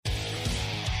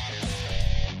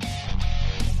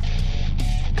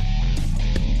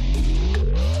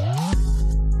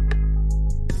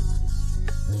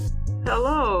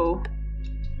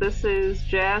This is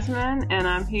Jasmine, and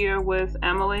I'm here with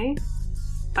Emily.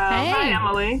 Hey. Hi,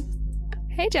 Emily.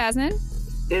 Hey, Jasmine.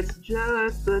 It's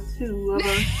just the two of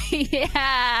us.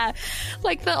 Yeah,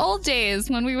 like the old days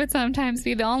when we would sometimes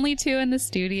be the only two in the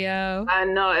studio. I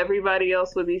know everybody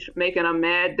else would be making a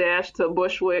mad dash to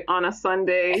Bushwick on a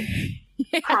Sunday,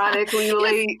 chronically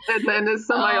late, and then there's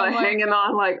somebody hanging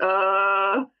on like,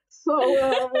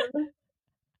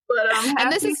 But happy,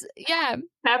 and this is,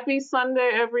 happy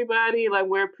Sunday, everybody. Like,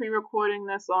 we're pre-recording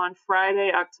this on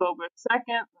Friday, October 2nd,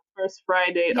 the first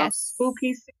Friday of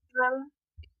spooky season.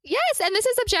 Yes, and this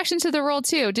is objection to the rule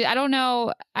too. I don't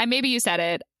know. Maybe you said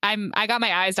it. I got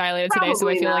my eyes dilated today, so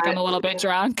I feel like I'm a little bit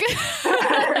drunk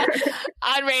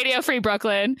on Radio Free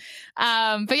Brooklyn.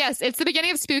 But yes, it's the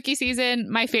beginning of spooky season.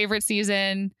 My favorite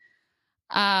season.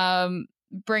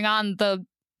 Bring on the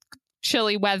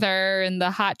chilly weather and the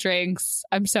hot drinks.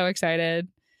 I'm so excited.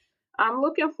 I'm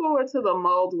looking forward to the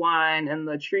mulled wine and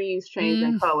the trees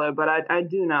changing color, but I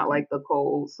do not like the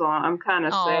cold, so I'm kind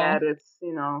of sad. It's,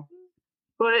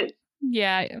 but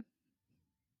yeah,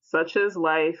 such is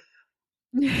life.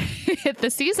 The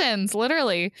seasons,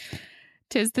 literally.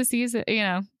 'Tis the season,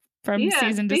 from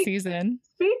season to season.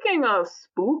 Speaking of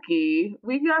spooky,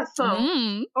 we got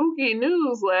some spooky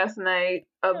news last night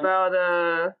about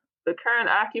the current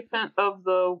occupant of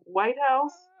the White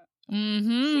House.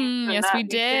 Yes, we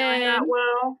did. That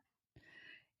well.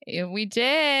 Yeah, we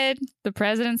did. The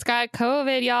president's got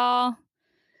COVID, y'all.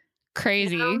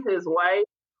 Crazy. His wife.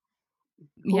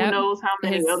 Who knows how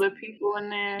many other people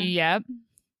in there? Yep.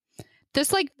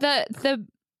 This like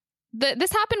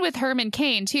this happened with Herman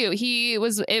Cain too. He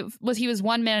was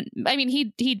 1 minute. I mean,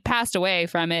 he'd passed away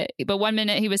from it, but 1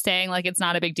 minute he was saying like it's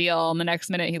not a big deal, and the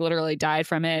next minute he literally died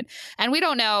from it. And we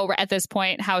don't know at this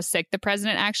point how sick the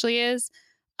president actually is.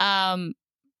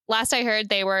 Last I heard,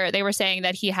 they were saying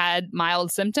that he had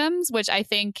mild symptoms, which I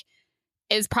think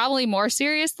is probably more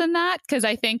serious than that, because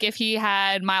I think if he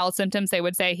had mild symptoms, they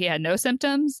would say he had no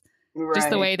symptoms. Right. Just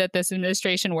the way that this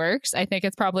administration works, I think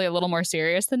it's probably a little more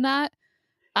serious than that.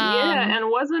 And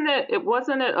wasn't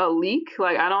it a leak?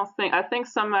 Like, I think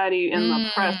somebody in the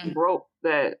press broke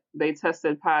that they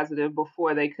tested positive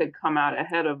before they could come out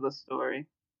ahead of the story.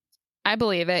 I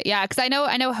believe it. Yeah. Cause I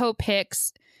know Hope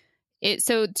Hicks,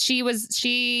 so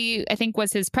she I think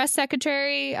was his press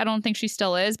secretary. I don't think she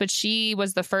still is, but she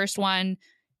was the first one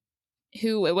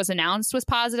who it was announced was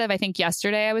positive. I think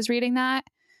yesterday I was reading that.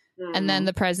 And then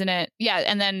the president,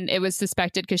 and then it was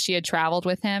suspected because she had traveled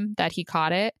with him that he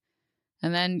caught it.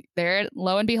 And then there,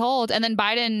 lo and behold, and then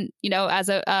Biden,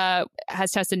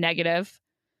 has tested negative,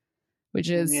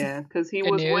 which is because he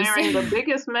was wearing the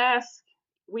biggest mask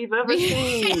we've ever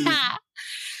seen.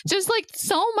 Just like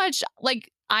so much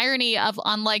like irony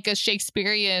on like a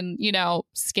Shakespearean,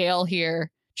 scale here.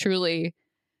 Truly,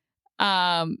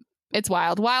 it's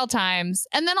wild times.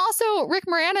 And then also Rick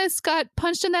Moranis got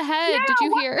punched in the head. Did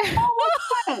you hear? What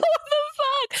the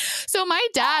fuck? So my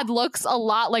dad looks a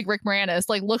lot like Rick Moranis,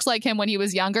 like looks like him when he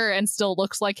was younger and still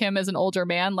looks like him as an older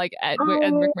man, like and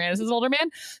Rick Moranis is an older man.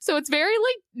 So it's very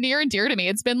like near and dear to me.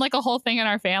 It's been like a whole thing in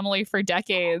our family for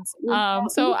decades.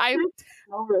 So I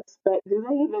no respect. Do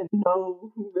they even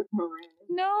know who Rick Moranis is?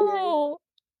 No.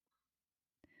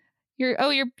 You're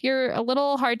a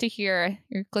little hard to hear.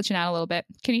 You're glitching out a little bit.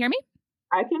 Can you hear me?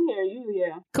 I can hear you,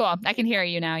 yeah. Cool. I can hear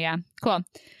you now, yeah. Cool.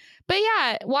 But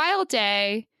yeah, wild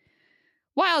day.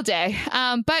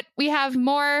 But we have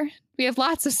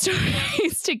lots of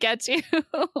stories to get to.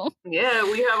 Yeah,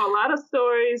 we have a lot of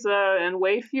stories and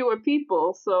way fewer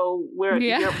people. So we're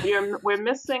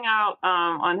missing out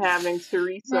on having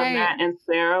Teresa, Matt, and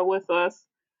Sarah with us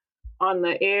on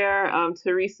the air.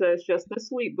 Teresa is just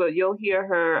this week, but you'll hear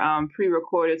her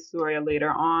pre-recorded story later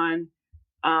on.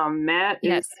 Matt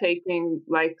is taking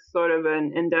like sort of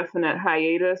an indefinite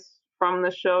hiatus from the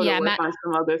show to work on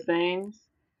some other things.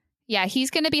 Yeah, he's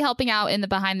going to be helping out in the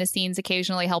behind the scenes,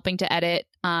 occasionally helping to edit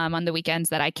on the weekends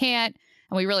that I can't.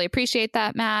 And we really appreciate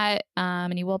that, Matt.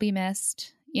 And he will be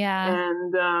missed. Yeah.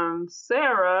 And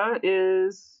Sarah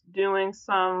is doing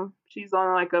she's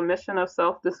on like a mission of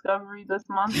self-discovery this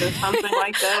month or something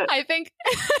like that. I think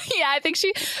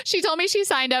she told me she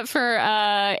signed up for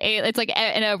it's like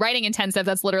in a writing intensive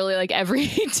that's literally like every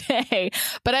day.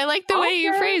 But I like the way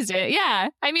you phrased it. Yeah.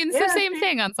 I mean, it's the same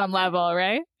thing on some level,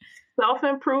 right?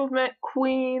 Self-improvement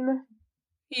queen.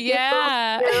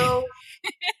 Yeah.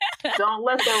 Don't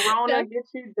let the Rona get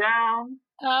you down.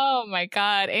 Oh my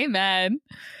God. Amen.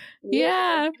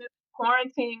 Yeah.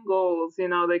 Quarantine goals,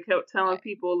 they kept telling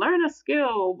people, learn a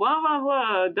skill, blah, blah,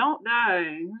 blah, don't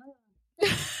die.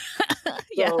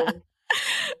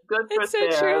 good for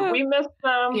Sarah. So we miss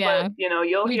them, but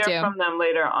you'll hear from them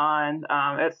later on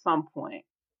at some point.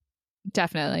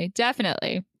 Definitely.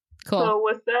 Cool. So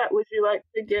with that, would you like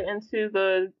to get into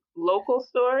the local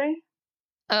story?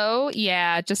 Oh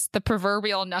yeah, just the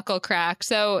proverbial knuckle crack.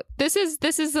 So this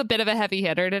is a bit of a heavy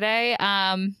hitter today.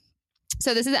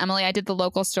 So this is Emily. I did the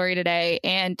local story today,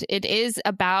 and it is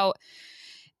about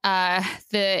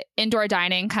the indoor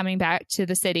dining coming back to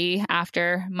the city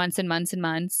after months and months and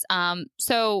months.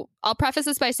 So I'll preface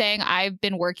this by saying I've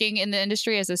been working in the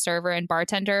industry as a server and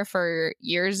bartender for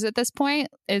years at this point.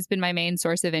 It's been my main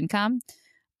source of income.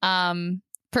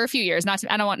 For a few years, not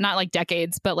like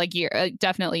decades, but like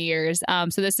definitely years.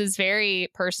 So this is very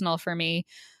personal for me.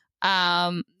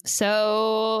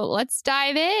 So let's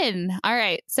dive in. All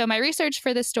right. So my research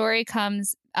for this story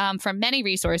comes from many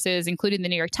resources, including the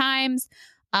New York Times,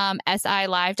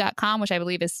 SILive.com, which I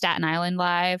believe is Staten Island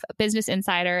Live, Business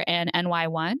Insider, and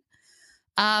NY1.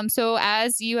 So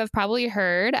as you have probably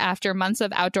heard, after months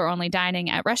of outdoor-only dining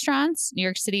at restaurants, New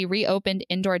York City reopened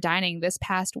indoor dining this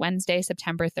past Wednesday,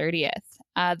 September 30th.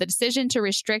 The decision to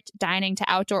restrict dining to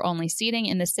outdoor-only seating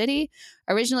in the city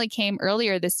originally came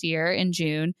earlier this year in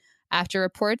June, after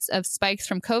reports of spikes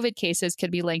from COVID cases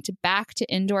could be linked back to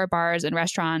indoor bars and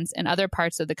restaurants in other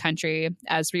parts of the country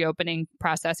as reopening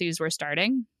processes were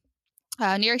starting.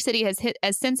 New York City has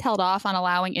since held off on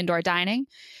allowing indoor dining,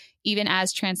 even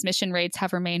as transmission rates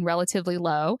have remained relatively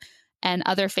low and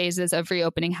other phases of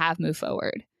reopening have moved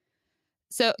forward.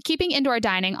 So keeping indoor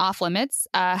dining off limits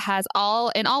has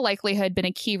in all likelihood been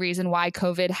a key reason why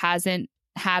COVID hasn't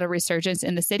had a resurgence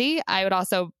in the city. I would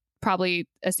also probably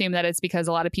assume that it's because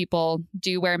a lot of people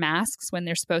do wear masks when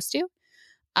they're supposed to.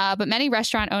 But many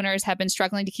restaurant owners have been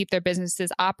struggling to keep their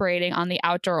businesses operating on the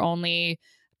outdoor-only,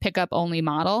 pickup-only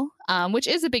model, which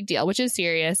is a big deal, which is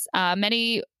serious.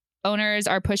 Many owners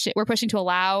we're pushing to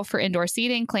allow for indoor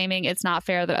seating, claiming it's not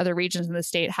fair that other regions in the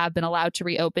state have been allowed to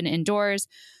reopen indoors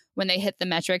when they hit the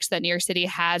metrics that New York City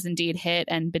has indeed hit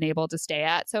and been able to stay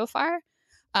at so far.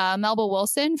 Melba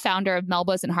Wilson, founder of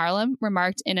Melba's in Harlem,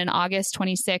 remarked in an August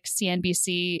 26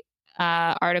 CNBC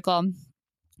article,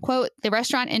 quote, "The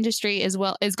restaurant industry is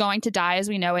going to die as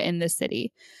we know it in this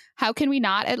city. How can we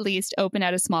not at least open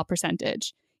at a small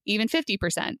percentage? Even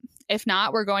 50%. If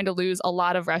not, we're going to lose a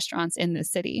lot of restaurants in this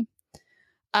city."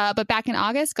 But back in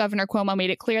August, Governor Cuomo made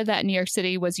it clear that New York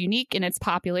City was unique in its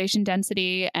population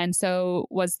density, and so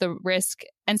the risk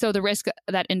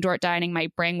that indoor dining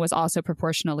might bring was also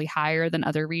proportionally higher than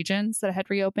other regions that had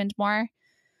reopened more.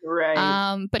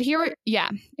 Right. But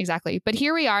exactly. But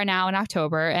here we are now in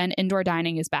October, and indoor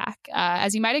dining is back.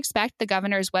 As you might expect, the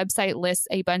governor's website lists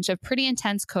a bunch of pretty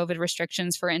intense COVID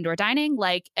restrictions for indoor dining,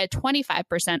 like a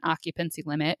 25% occupancy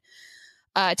limit,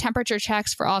 temperature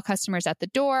checks for all customers at the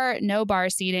door, no bar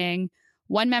seating.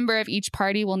 One member of each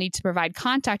party will need to provide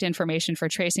contact information for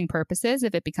tracing purposes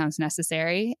if it becomes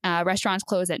necessary. Restaurants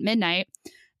close at midnight,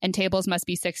 and tables must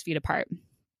be 6 feet apart.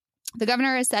 The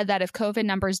governor has said that if COVID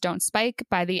numbers don't spike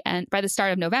by the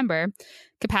start of November,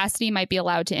 capacity might be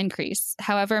allowed to increase.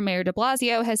 However, Mayor de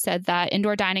Blasio has said that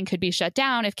indoor dining could be shut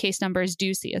down if case numbers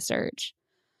do see a surge.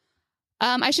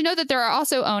 I should note that there are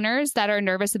also owners that are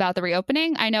nervous about the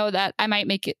reopening. I know that I might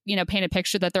make it, paint a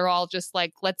picture that they're all just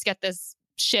like, let's get this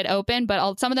shit open.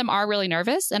 But some of them are really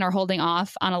nervous and are holding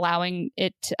off on allowing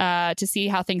it to see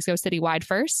how things go citywide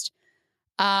first.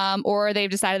 Or they've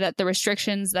decided that the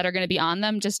restrictions that are going to be on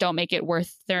them just don't make it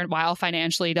worth their while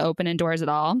financially to open indoors at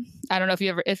all. I don't know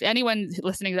if anyone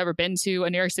listening has ever been to a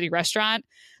New York City restaurant.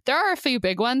 There are a few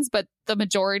big ones, but the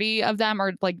majority of them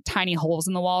are like tiny holes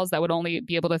in the walls that would only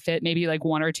be able to fit maybe like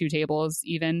 1 or 2 tables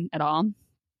even at all.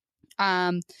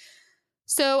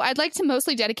 So I'd like to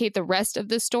mostly dedicate the rest of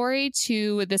the story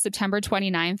to the September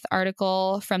 29th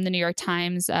article from the New York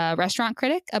Times restaurant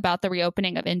critic about the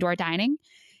reopening of indoor dining.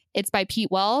 It's by Pete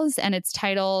Wells, and it's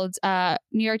titled,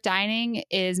 New York Dining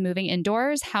is Moving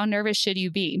Indoors. How Nervous Should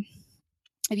You Be?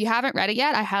 If you haven't read it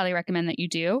yet, I highly recommend that you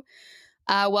do.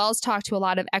 Wells talked to a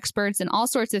lot of experts in all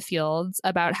sorts of fields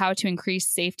about how to increase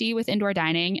safety with indoor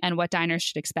dining and what diners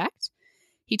should expect.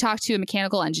 He talked to a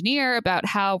mechanical engineer about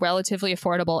how relatively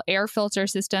affordable air filter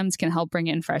systems can help bring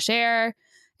in fresh air,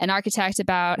 an architect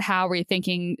about how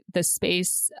rethinking the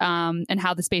space and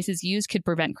how the space is used could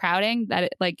prevent crowding,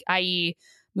 i.e.,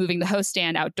 moving the host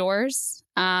stand outdoors.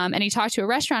 And he talked to a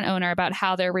restaurant owner about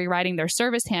how they're rewriting their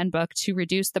service handbook to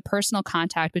reduce the personal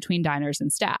contact between diners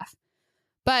and staff.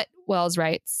 But Wells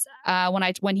writes, when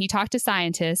I talked to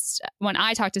scientists,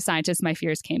 my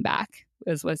fears came back.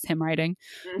 Was him writing,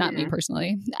 not me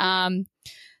personally.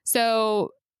 So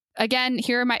again,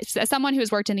 as someone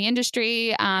who's worked in the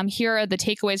industry, here are the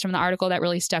takeaways from the article that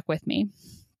really stuck with me.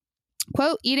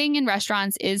 Quote, eating in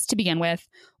restaurants is, to begin with,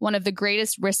 one of the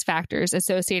greatest risk factors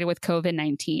associated with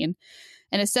COVID-19.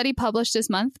 In a study published this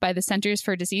month by the Centers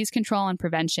for Disease Control and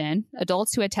Prevention,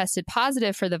 adults who had tested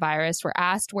positive for the virus were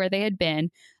asked where they had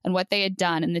been and what they had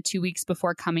done in the 2 weeks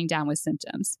before coming down with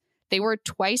symptoms. They were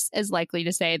twice as likely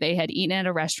to say they had eaten at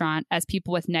a restaurant as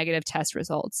people with negative test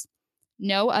results.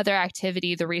 No other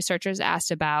activity the researchers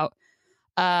asked about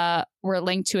were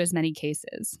linked to as many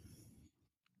cases.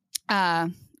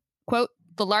 Quote,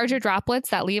 the larger droplets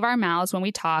that leave our mouths when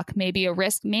we talk may be a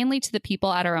risk mainly to the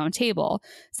people at our own table,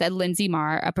 said Lindsay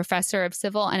Marr, a professor of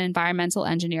civil and environmental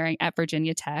engineering at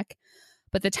Virginia Tech.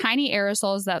 But the tiny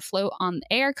aerosols that float on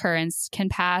air currents can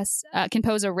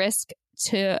pose a risk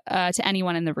to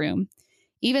anyone in the room,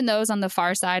 even those on the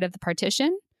far side of the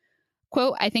partition.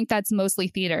 Quote, I think that's mostly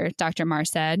theater, Dr. Marr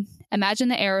said. Imagine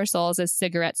the aerosols as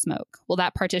cigarette smoke. Will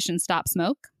that partition stop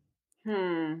smoke?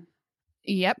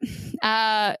 Yep.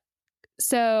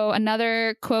 So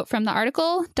another quote from the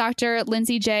article, Dr.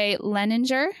 Lindsay J.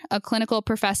 Leninger, a clinical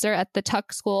professor at the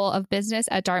Tuck School of Business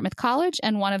at Dartmouth College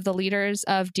and one of the leaders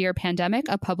of Dear Pandemic,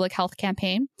 a public health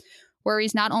campaign,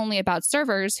 worries not only about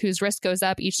servers whose risk goes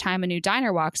up each time a new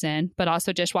diner walks in, but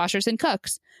also dishwashers and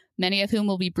cooks, many of whom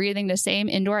will be breathing the same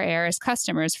indoor air as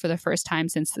customers for the first time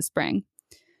since the spring.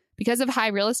 Because of high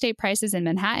real estate prices in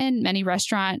Manhattan, many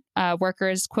restaurant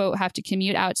workers, quote, have to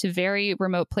commute out to very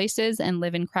remote places and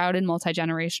live in crowded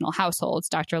multi-generational households,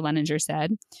 Dr. Leninger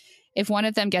said. If one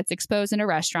of them gets exposed in a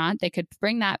restaurant, they could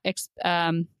bring that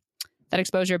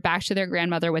exposure back to their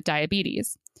grandmother with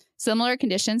diabetes. Similar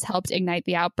conditions helped ignite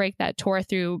the outbreak that tore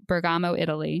through Bergamo,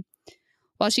 Italy.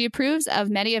 While she approves of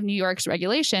many of New York's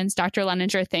regulations, Dr.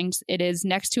 Leninger thinks it is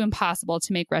next to impossible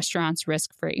to make restaurants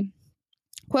risk-free.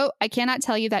 Quote, I cannot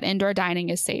tell you that indoor dining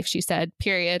is safe, she said,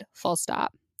 period, full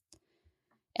stop.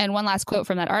 And one last quote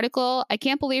from that article, I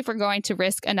can't believe we're going to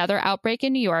risk another outbreak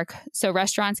in New York so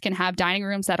restaurants can have dining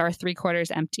rooms that are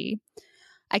 3/4 empty.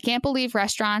 I can't believe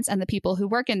restaurants and the people who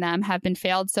work in them have been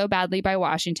failed so badly by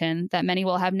Washington that many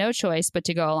will have no choice but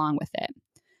to go along with it.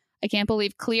 I can't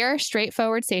believe clear,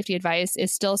 straightforward safety advice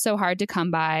is still so hard to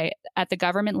come by at the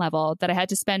government level that I had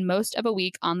to spend most of a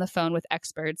week on the phone with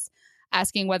experts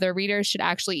asking whether readers should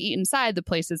actually eat inside the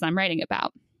places I'm writing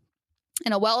about.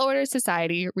 In a well-ordered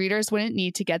society, readers wouldn't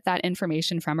need to get that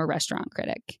information from a restaurant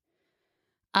critic.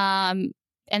 And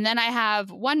then I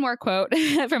have one more quote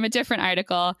from a different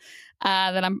article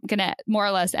that I'm going to more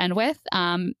or less end with.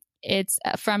 It's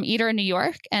from Eater New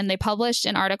York, and they published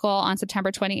an article on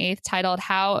September 28th titled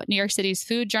How New York City's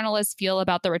Food Journalists Feel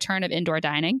About the Return of Indoor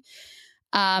Dining.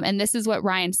 And this is what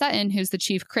Ryan Sutton, who's the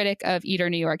chief critic of Eater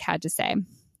New York, had to say.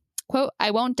 Quote,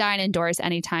 I won't dine indoors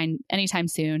anytime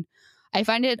soon. I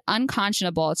find it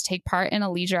unconscionable to take part in a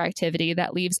leisure activity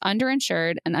that leaves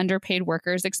underinsured and underpaid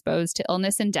workers exposed to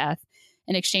illness and death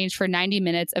in exchange for 90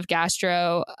 minutes of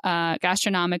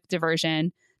gastronomic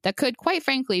diversion that could, quite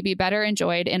frankly, be better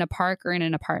enjoyed in a park or in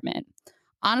an apartment.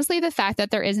 Honestly, the fact that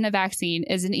there isn't a vaccine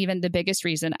isn't even the biggest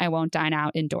reason I won't dine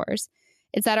out indoors.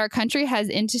 It's that our country has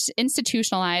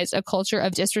institutionalized a culture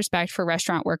of disrespect for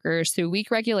restaurant workers through weak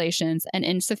regulations and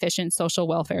insufficient social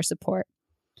welfare support.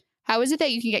 How is it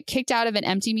that you can get kicked out of an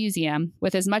empty museum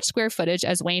with as much square footage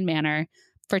as Wayne Manor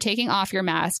for taking off your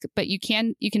mask, but you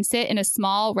can sit in a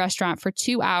small restaurant for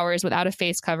 2 hours without a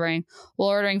face covering while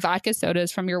ordering vodka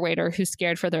sodas from your waiter who's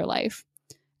scared for their life?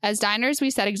 As diners,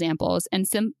 we set examples, and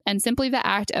simply the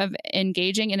act of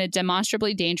engaging in a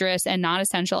demonstrably dangerous and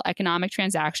non-essential economic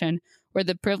transaction where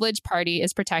the privileged party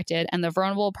is protected and the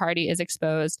vulnerable party is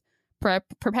exposed,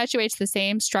 perpetuates the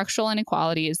same structural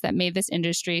inequalities that made this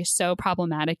industry so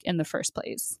problematic in the first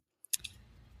place.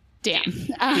 Damn.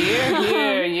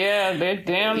 Yeah, they're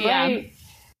damn right.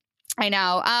 I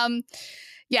know.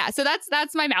 So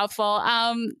that's my mouthful.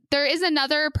 There is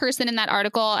another person in that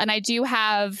article, and I do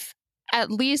have at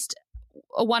least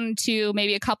one, two,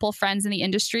 maybe a couple friends in the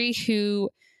industry who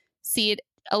see it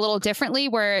a little differently,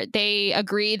 where they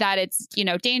agree that it's,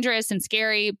 dangerous and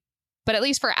scary, but at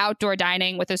least for outdoor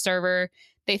dining with a server,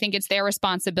 they think it's their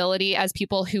responsibility as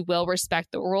people who will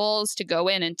respect the rules to go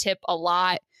in and tip a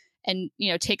lot and,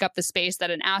 take up the space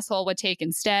that an asshole would take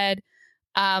instead.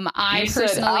 I you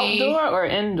personally said outdoor or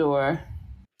indoor?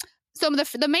 So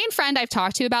the main friend I've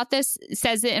talked to about this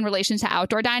says it in relation to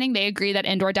outdoor dining. They agree that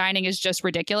indoor dining is just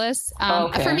ridiculous.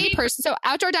 For me personally, so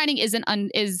outdoor dining has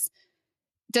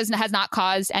not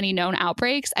caused any known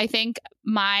outbreaks. I think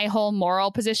my whole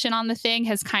moral position on the thing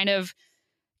has kind of,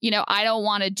 I don't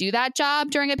want to do that job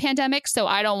during a pandemic, so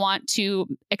I don't want to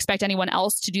expect anyone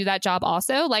else to do that job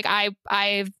also. Like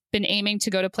I've been aiming to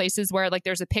go to places where like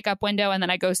there's a pickup window and then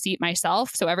I go seat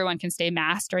myself so everyone can stay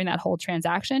masked during that whole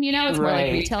transaction. You know, it's more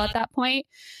like retail at that point.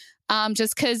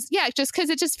 Just because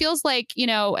it just feels like, you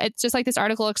know, it's just like this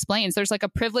article explains, there's like a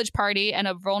privileged party and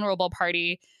a vulnerable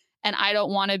party. And I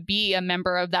don't want to be a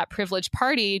member of that privileged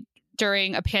party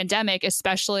during a pandemic,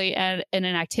 especially in an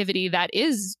activity that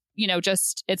is, you know,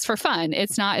 just it's for fun.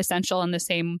 It's not essential in the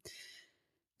same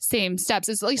steps.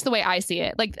 It's at least the way I see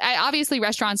it. Like, obviously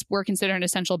restaurants were considered an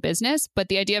essential business, but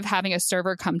the idea of having a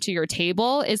server come to your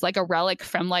table is like a relic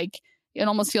from like, it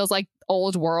almost feels like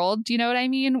old world. Do you know what I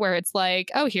mean? Where it's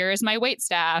like, oh, here is my wait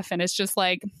staff. And it's just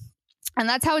like, and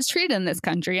that's how it's treated in this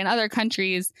country. In other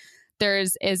countries,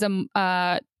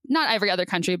 not every other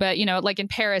country, but, you know, like in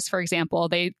Paris, for example,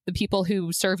 the people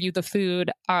who serve you the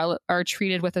food are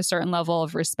treated with a certain level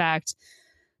of respect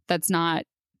that's not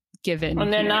given.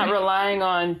 And they're not relying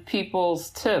on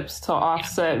people's tips to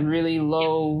offset really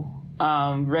low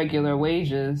regular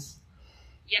wages.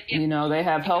 Yep. You know, they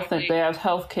have health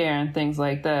care and things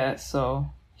like that.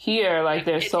 So here, like,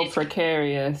 they're so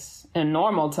precarious in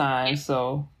normal times.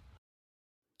 So.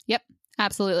 Yep,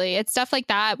 absolutely. It's stuff like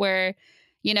that where,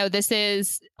 you know, this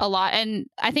is a lot. And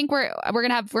I think we're going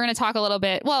to talk a little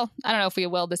bit. Well, I don't know if we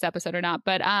will this episode or not,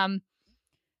 but,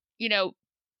 you know,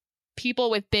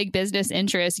 people with big business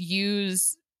interests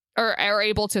use or are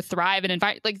able to thrive and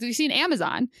invite, like we've seen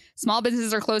Amazon, small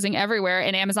businesses are closing everywhere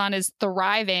and Amazon is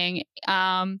thriving.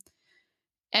 And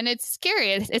it's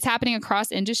scary. It's happening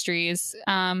across industries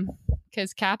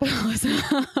because capitalism,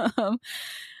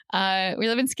 we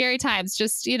live in scary times.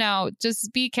 Just, you know,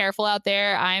 just be careful out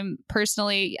there. I'm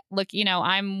personally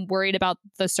I'm worried about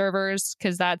the servers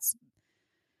because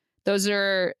those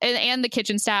are, and the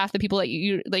kitchen staff, the people that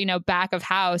you know, back of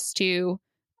house too.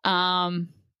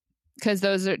 Because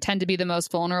those tend to be the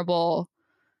most vulnerable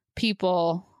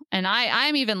people. And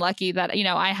I'm even lucky that, you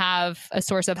know, I have a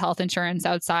source of health insurance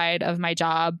outside of my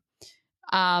job.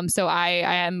 So I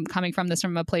am coming from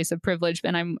a place of privilege,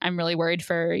 and I'm really worried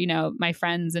for, you know, my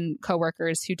friends and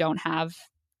coworkers who don't have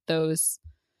those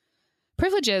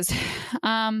privileges.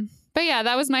 But yeah,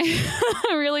 that was my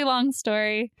really long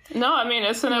story. No, I mean,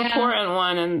 it's an important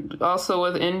one. And also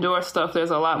with indoor stuff, there's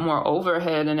a lot more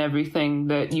overhead and everything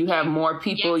that you have more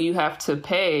people you have to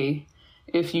pay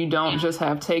if you don't just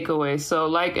have takeaway. So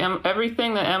like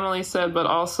everything that Emily said, but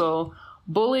also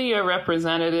bully your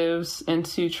representatives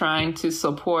into trying to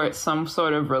support some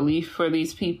sort of relief for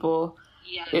these people.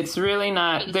 Yes. It's really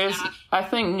not, I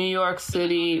think New York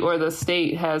City or the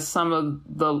state has some of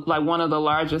one of the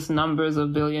largest numbers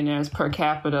of billionaires per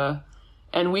capita.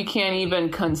 And we can't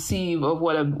even conceive of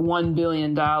what $1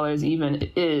 billion even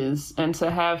is. And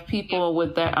to have people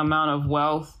with that amount of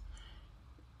wealth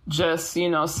just, you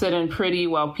know, sitting pretty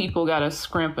while people got to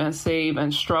scrimp and save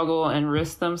and struggle and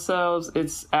risk themselves,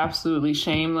 it's absolutely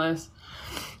shameless.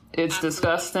 It's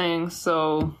disgusting.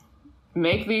 So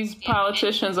make these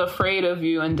politicians afraid of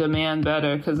you and demand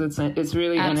better, because it's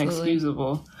really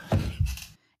inexcusable.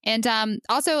 And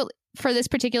also for this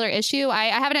particular issue, I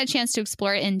haven't had a chance to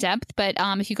explore it in depth, but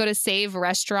if you go to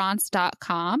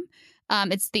saverestaurants.com,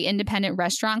 it's the Independent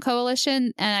Restaurant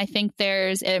Coalition. And I think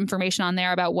there's information on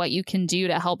there about what you can do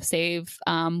to help save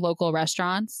local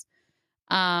restaurants.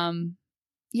 So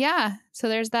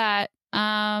there's that.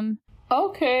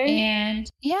 Okay.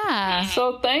 And yeah.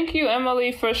 So thank you,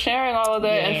 Emily, for sharing all of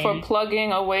that and for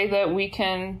plugging a way that we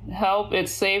can help.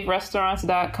 It's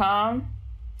saverestaurants.com.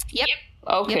 Yep.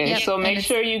 Okay. Yep. So make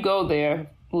sure you go there,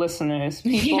 listeners,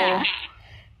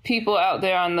 people out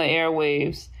there on the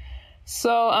airwaves.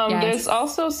 So there's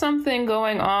also something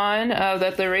going on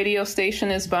that the radio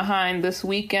station is behind this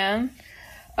weekend.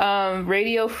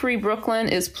 Radio Free Brooklyn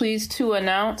is pleased to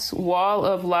announce Wall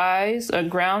of Lies, a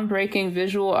groundbreaking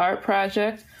visual art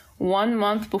project 1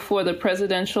 month before the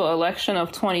presidential election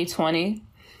of 2020.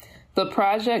 The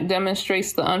project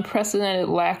demonstrates the unprecedented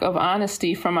lack of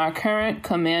honesty from our current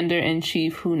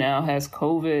commander-in-chief, who now has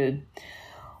COVID.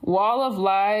 Wall of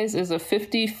Lies is a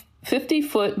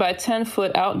 50-foot by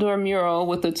 10-foot outdoor mural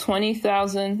with the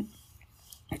 20,000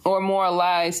 or more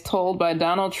lies told by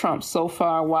Donald Trump so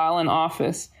far while in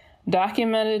office,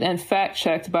 documented and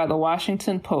fact-checked by the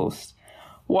Washington Post.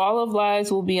 Wall of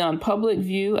Lies will be on public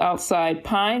view outside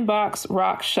Pine Box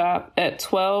Rock Shop at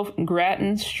 12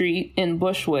 Grattan Street in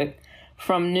Bushwick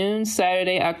from noon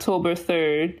Saturday, October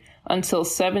 3rd until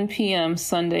 7 p.m.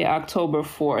 Sunday, October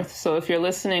 4th. So if you're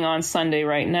listening on Sunday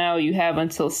right now, you have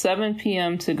until 7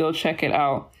 p.m. to go check it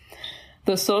out.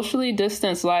 The socially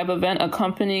distanced live event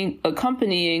accompanying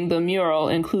the mural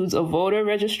includes a voter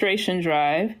registration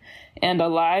drive and a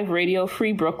live Radio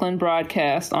Free Brooklyn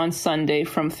broadcast on Sunday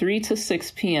from 3 to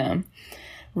 6 p.m.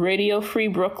 Radio Free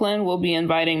Brooklyn will be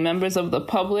inviting members of the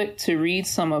public to read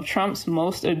some of Trump's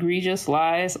most egregious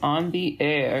lies on the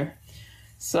air.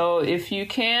 So if you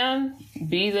can,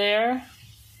 be there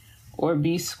or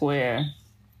be square.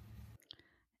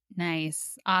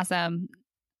 Nice. Awesome.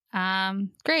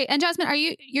 Great. And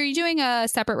Jasmine, you're doing a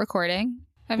separate recording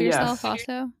of yourself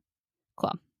also?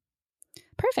 Cool.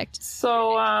 Perfect.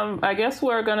 So I guess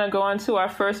we're going to go into our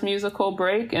first musical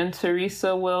break, and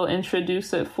Teresa will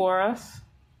introduce it for us.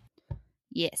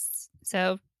 Yes.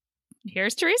 So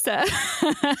here's Teresa.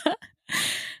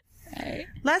 Right.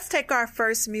 Let's take our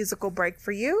first musical break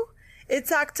for you.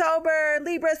 It's October,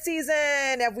 Libra season,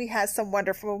 and we have some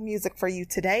wonderful music for you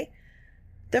today.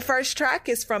 The first track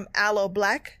is from Aloe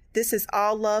Blacc. This is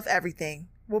All Love Everything.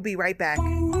 We'll be right back.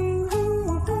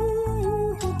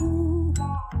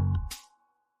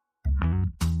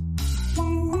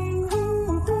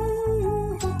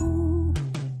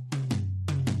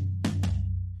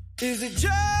 Is it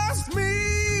just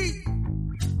me?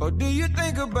 Or do you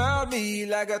think about me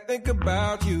like I think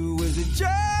about you? Is it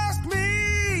just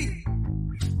me?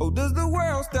 Or does the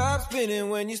world stop spinning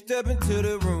when you step into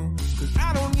the room? Cause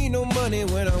I don't need no money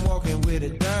when I'm walking with a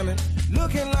diamond.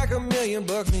 Looking like $1 million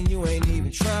and you ain't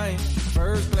even trying.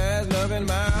 First class loving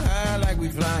my high like we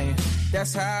flying.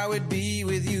 That's how it be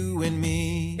with you and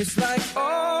me. It's like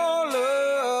all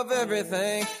of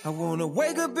everything. I wanna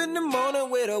wake up in the morning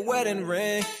with a wedding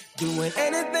ring. Doing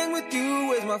anything with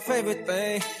you is my favorite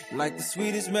thing. Like the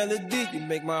sweetest melody, you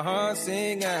make my heart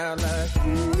sing out like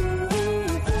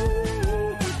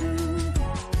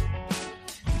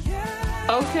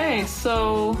Okay,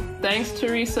 so thanks,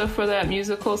 Teresa, for that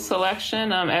musical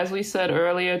selection. As we said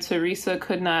earlier, Teresa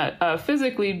could not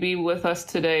physically be with us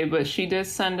today, but she did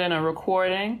send in a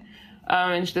recording.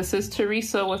 And this is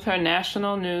Teresa with her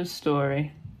national news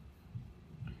story.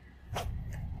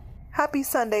 Happy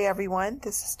Sunday, everyone.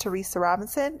 This is Teresa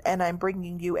Robinson, and I'm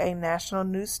bringing you a national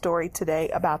news story today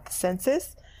about the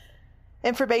census.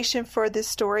 Information for this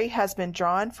story has been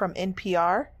drawn from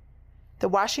NPR, The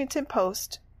Washington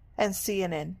Post, and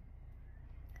CNN.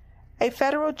 A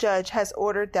federal judge has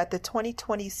ordered that the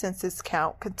 2020 census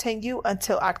count continue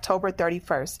until October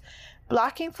 31st,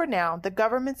 blocking for now the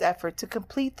government's effort to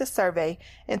complete the survey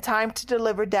in time to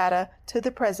deliver data to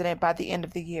the president by the end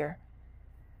of the year.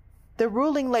 The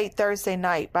ruling late Thursday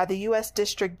night by the U.S.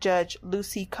 District Judge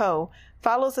Lucy Koh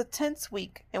follows a tense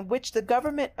week in which the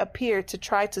government appeared to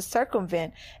try to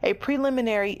circumvent a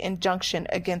preliminary injunction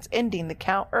against ending the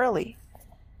count early.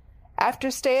 After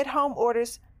stay-at-home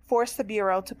orders forced the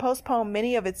Bureau to postpone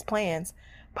many of its plans,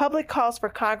 public calls for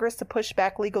Congress to push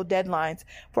back legal deadlines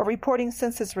for reporting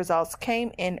census results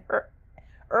came in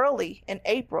early in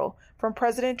April from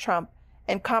President Trump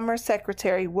and Commerce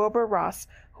Secretary Wilbur Ross,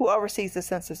 who oversees the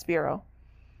Census Bureau.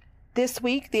 This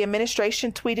week, the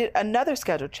administration tweeted another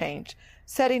schedule change,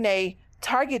 setting a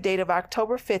target date of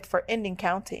October 5th for ending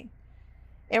counting.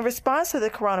 In response to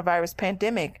the coronavirus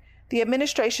pandemic, the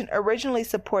administration originally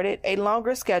supported a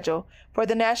longer schedule for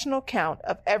the national count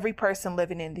of every person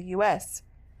living in the U.S.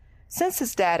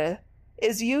 Census data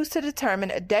is used to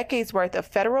determine a decade's worth of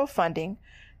federal funding,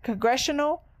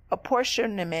 congressional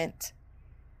apportionment,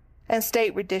 and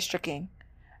state redistricting.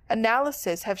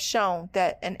 Analysis have shown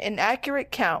that an inaccurate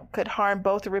count could harm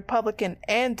both the Republican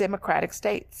and Democratic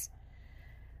states.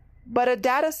 But a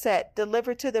data set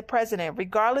delivered to the president,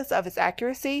 regardless of its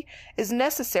accuracy, is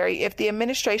necessary if the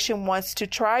administration wants to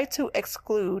try to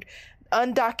exclude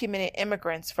undocumented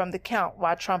immigrants from the count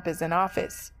while Trump is in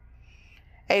office.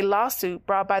 A lawsuit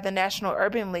brought by the National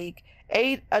Urban League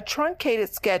aimed a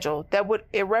truncated schedule that would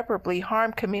irreparably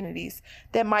harm communities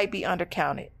that might be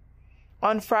undercounted.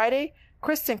 On Friday,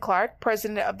 Kristen Clarke,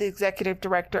 president of the executive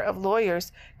director of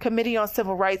Lawyers Committee on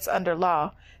Civil Rights Under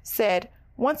Law, said,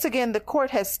 "Once again, the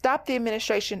court has stopped the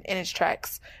administration in its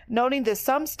tracks, noting that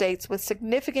some states with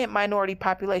significant minority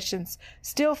populations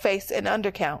still face an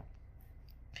undercount."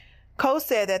 Koh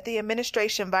said that the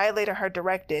administration violated her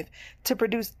directive to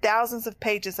produce thousands of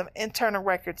pages of internal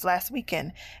records last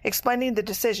weekend, explaining the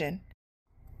decision.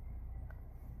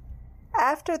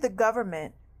 After the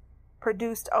government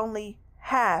produced only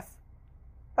half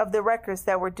of the records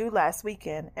that were due last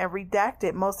weekend and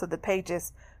redacted most of the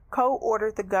pages, Koh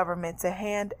ordered the government to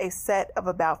hand a set of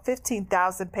about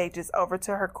 15,000 pages over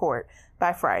to her court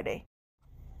by Friday.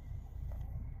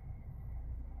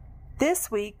 This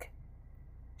week,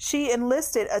 she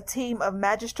enlisted a team of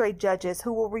magistrate judges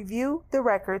who will review the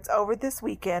records over this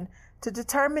weekend to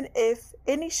determine if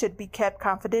any should be kept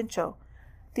confidential.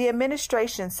 The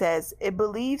administration says it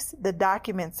believes the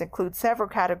documents include several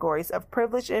categories of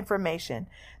privileged information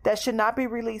that should not be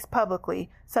released publicly,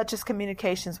 such as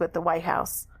communications with the White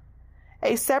House.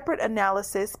 A separate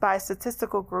analysis by a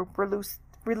statistical group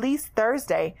released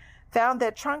Thursday found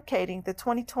that truncating the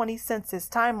 2020 census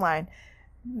timeline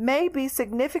may be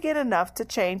significant enough to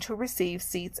change who receives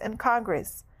seats in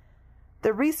Congress.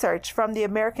 The research from the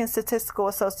American Statistical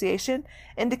Association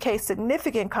indicates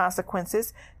significant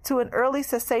consequences to an early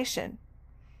cessation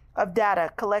of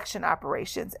data collection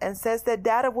operations and says that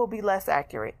data will be less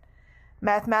accurate.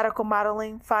 Mathematical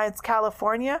modeling finds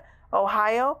California,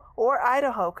 Ohio, or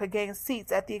Idaho could gain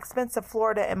seats at the expense of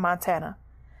Florida and Montana.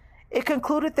 It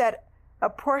concluded that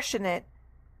apportionment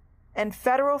and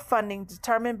federal funding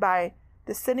determined by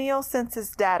decennial census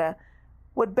data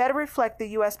would better reflect the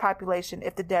U.S. population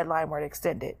if the deadline were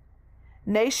extended.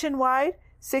 Nationwide,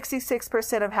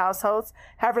 66% of households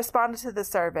have responded to the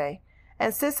survey,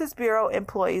 and Census Bureau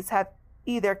employees have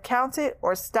either counted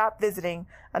or stopped visiting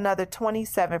another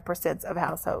 27% of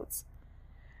households.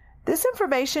 This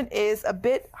information is a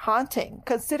bit haunting,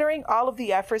 considering all of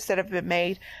the efforts that have been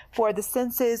made for the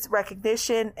census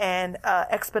recognition and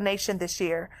explanation this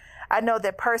year. I know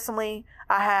that personally,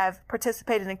 I have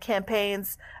participated in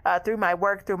campaigns through my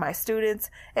work, through my students,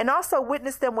 and also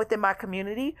witnessed them within my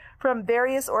community from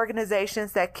various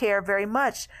organizations that care very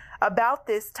much about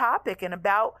this topic and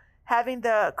about having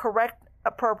the correct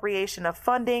appropriation of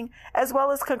funding as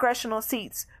well as congressional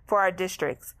seats for our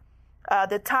districts.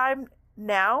 The time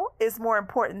now is more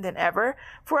important than ever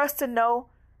for us to know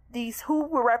who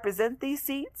will represent these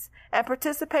seats and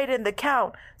participate in the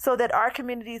count so that our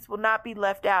communities will not be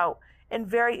left out in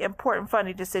very important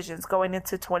funding decisions going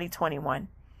into 2021.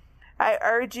 I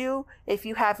urge you, if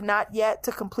you have not yet,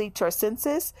 to complete your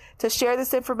census, to share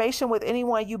this information with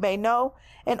anyone you may know,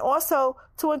 and also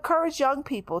to encourage young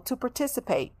people to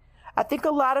participate. I think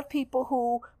a lot of people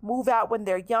who move out when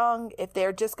they're young, if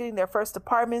they're just getting their first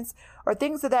apartments or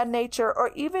things of that nature,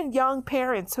 or even young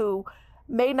parents who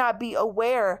may not be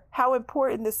aware how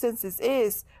important the census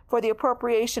is for the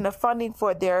appropriation of funding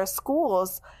for their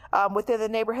schools within the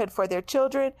neighborhood for their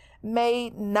children, may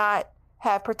not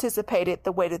have participated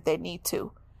the way that they need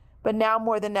to. But now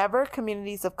more than ever,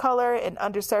 communities of color and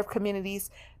underserved communities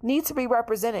need to be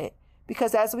represented,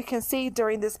 because as we can see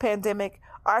during this pandemic,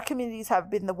 our communities have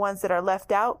been the ones that are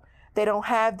left out. They don't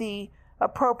have the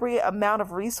appropriate amount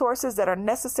of resources that are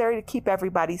necessary to keep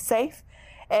everybody safe.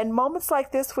 And moments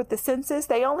like this with the census,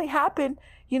 they only happen,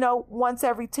 once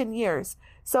every 10 years.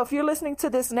 So if you're listening to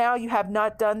this now, you have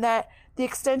not done that. The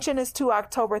extension is to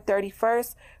October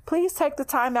 31st. Please take the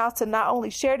time out to not only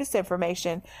share this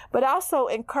information, but also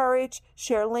encourage,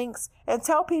 share links, and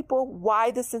tell people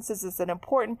why the census is an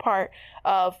important part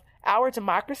of our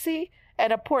democracy,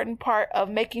 an important part of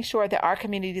making sure that our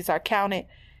communities are counted,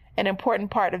 an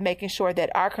important part of making sure that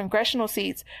our congressional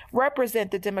seats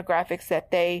represent the demographics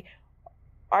that they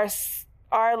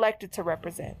are elected to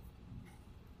represent.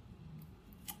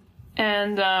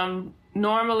 And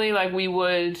normally, we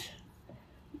would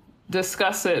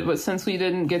discuss it, but since we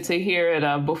didn't get to hear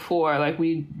it before,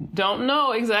 we don't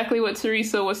know exactly what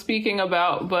Teresa was speaking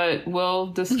about, but we'll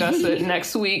discuss it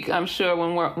next week, I'm sure,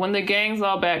 when the gang's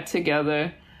all back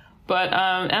together. But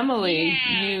Emily,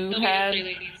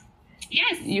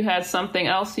 you had something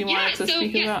else you wanted to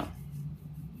speak about?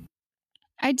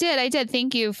 I did.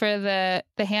 Thank you for the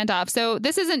handoff. So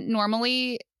this isn't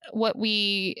normally what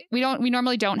we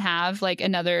normally don't have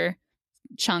another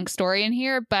chunk story in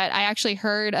here, but I actually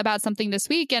heard about something this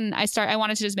week and I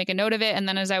wanted to just make a note of it. And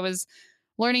then as I was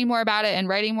learning more about it and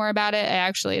writing more about it,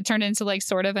 it turned into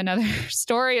sort of another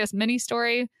story, a mini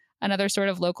story, another sort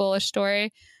of local-ish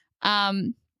story.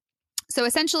 So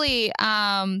essentially,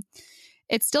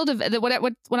 it's still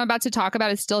what I'm about to talk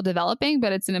about is still developing,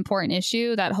 but it's an important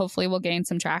issue that hopefully will gain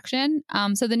some traction.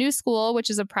 So the New School, which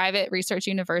is a private research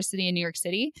university in New York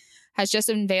City, has just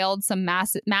unveiled some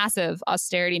massive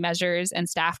austerity measures and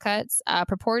staff cuts,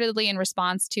 purportedly in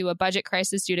response to a budget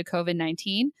crisis due to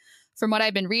COVID-19. From what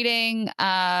I've been reading,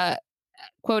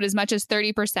 quote, as much as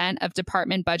 30% of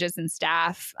department budgets and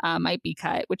staff might be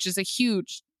cut, which is a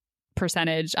huge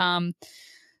percentage.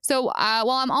 So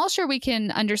while I'm all sure we can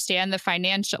understand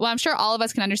I'm sure all of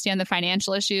us can understand the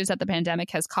financial issues that the pandemic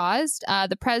has caused.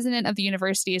 The president of the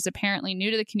university is apparently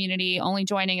new to the community, only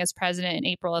joining as president in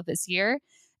April of this year.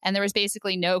 And there was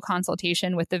basically no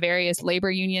consultation with the various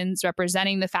labor unions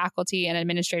representing the faculty and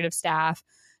administrative staff,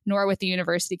 nor with the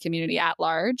university community at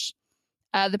large.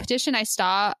 The petition I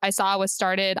saw was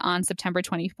started on September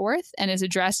 24th and is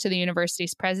addressed to the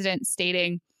university's president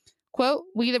stating, quote,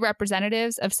 "We, the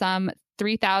representatives of some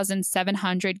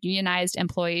 3,700 unionized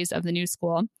employees of the New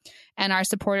School and our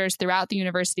supporters throughout the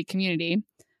university community,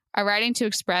 are writing to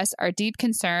express our deep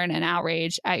concern and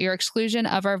outrage at your exclusion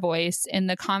of our voice in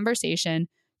the conversation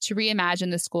to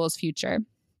reimagine the school's future.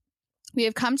 We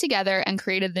have come together and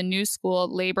created the New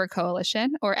School Labor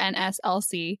Coalition, or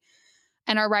NSLC,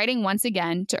 and are writing once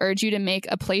again to urge you to make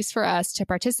a place for us to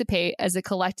participate as a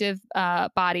collective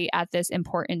body at this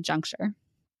important juncture.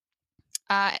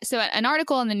 So an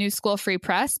article in the New School Free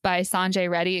Press by Sanjay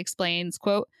Reddy explains,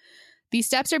 quote, "These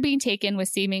steps are being taken with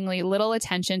seemingly little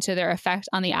attention to their effect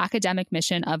on the academic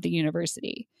mission of the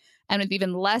university, and with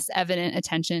even less evident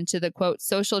attention to the, quote,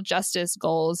 social justice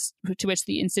goals to which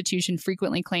the institution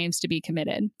frequently claims to be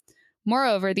committed.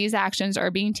 Moreover, these actions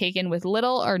are being taken with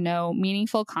little or no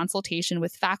meaningful consultation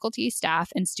with faculty,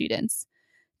 staff, and students.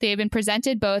 They have been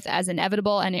presented both as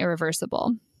inevitable and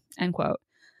irreversible," end quote.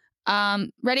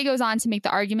 Reddy goes on to make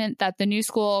the argument that the new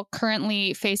school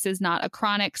currently faces not a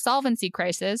chronic solvency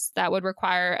crisis that would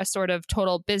require a sort of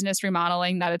total business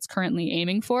remodeling that it's currently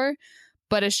aiming for,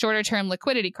 but a shorter-term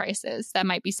liquidity crisis that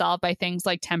might be solved by things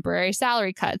like temporary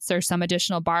salary cuts or some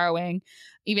additional borrowing,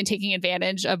 even taking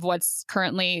advantage of what's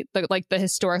currently the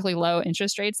historically low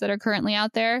interest rates that are currently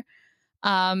out there.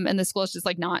 And the school is just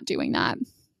not doing that.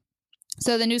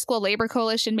 So the New School Labor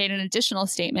Coalition made an additional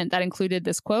statement that included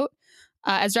this quote,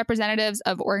 "As representatives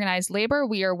of organized labor,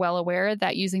 we are well aware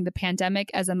that using the pandemic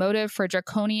as a motive for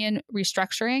draconian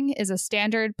restructuring is a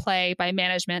standard play by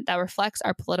management that reflects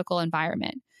our political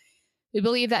environment. We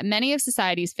believe that many of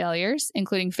society's failures,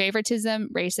 including favoritism,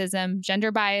 racism, gender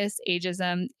bias,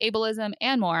 ageism, ableism,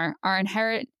 and more, are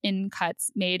inherent in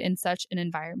cuts made in such an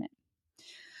environment."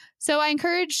 So I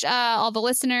encourage all the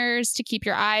listeners to keep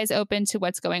your eyes open to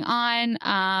what's going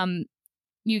on.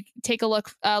 You take a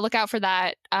look out for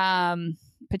that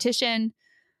petition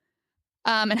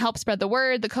and help spread the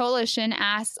word. The coalition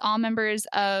asks all members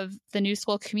of the New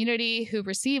School community who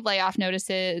received a layoff notice,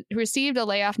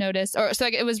 or so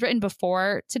it was written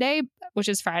before today, which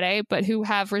is Friday, but who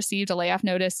have received a layoff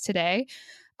notice today,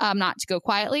 not to go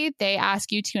quietly. They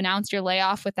ask you to announce your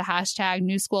layoff with the hashtag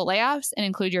New School Layoffs and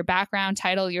include your background,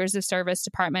 title, years of service,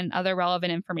 department, and other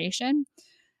relevant information.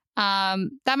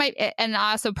 That might, and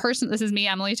also this is me,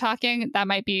 Emily, talking. That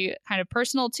might be kind of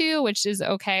personal too, which is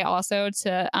okay also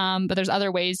to, but there's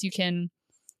other ways you can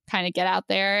kind of get out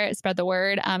there, spread the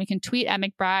word. You can tweet at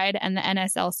McBride and the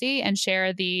NSLC and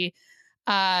share the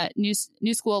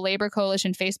New School Labor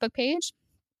Coalition Facebook page.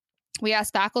 We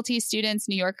ask faculty, students,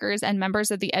 New Yorkers, and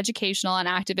members of the educational and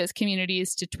activist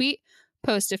communities to tweet,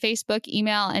 post to Facebook,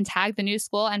 email, and tag the New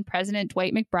School and President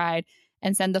Dwight McBride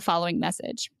and send the following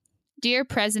message. Dear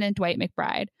President Dwight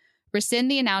McBride, rescind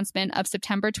the announcement of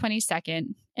September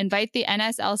 22nd, invite the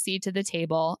NSLC to the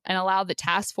table, and allow the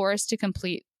task force to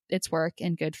complete its work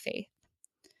in good faith.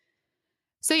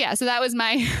 So that was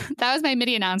my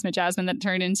mini announcement, Jasmine, that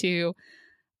turned into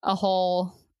a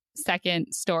whole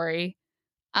second story.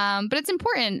 But it's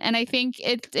important, and I think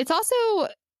it's also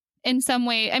in some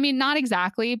way, I mean, not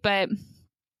exactly, but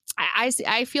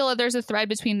I feel that there's a thread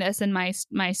between this and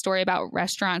my story about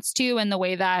restaurants too, and the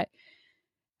way that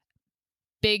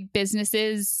big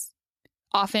businesses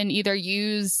often either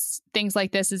use things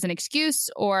like this as an excuse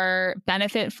or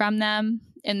benefit from them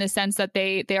in the sense that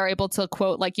they are able to,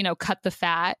 quote, cut the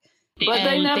fat. But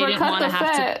they never cut the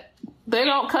fat. They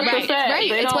don't cut the fat.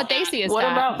 Right. It's what they see as what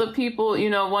fat. About the people,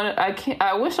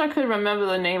 I wish I could remember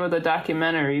the name of the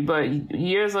documentary, but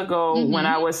years ago when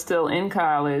I was still in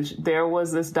college, there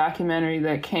was this documentary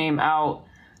that came out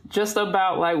just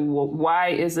about why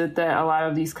is it that a lot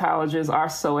of these colleges are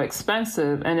so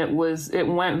expensive? And it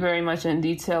went very much in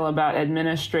detail about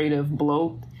administrative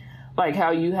bloat, like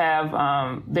how you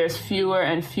have, there's fewer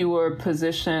and fewer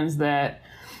positions that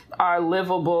are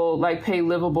livable, pay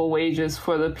livable wages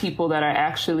for the people that are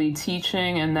actually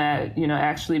teaching and that,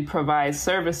 actually provide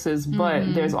services.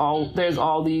 But there's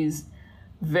all these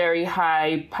very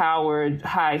high powered,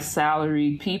 high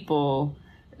salaried people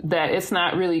that it's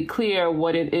not really clear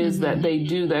what it is that they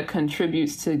do that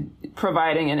contributes to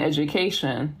providing an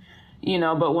education,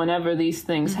 but whenever these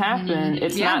things happen,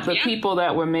 it's not the people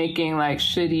that were making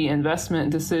shitty investment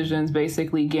decisions,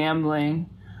 basically gambling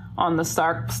on the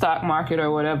stock market or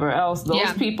whatever else.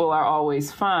 Those people are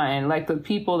always fine. The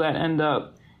people that end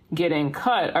up getting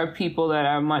cut are people that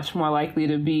are much more likely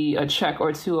to be a check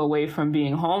or two away from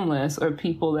being homeless, or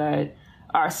people that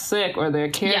are sick, or they're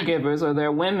caregivers, or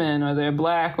they're women, or they're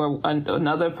Black, or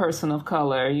another person of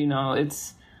color.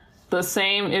 It's the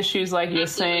same issues you're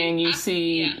saying you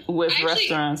see with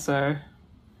restaurants, or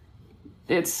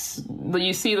you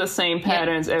see the same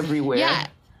patterns everywhere. Yeah.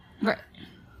 Right.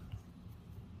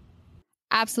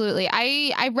 Absolutely.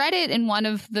 I read it in one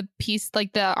of the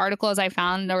the articles I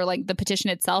found, or the petition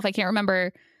itself. I can't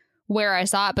remember where I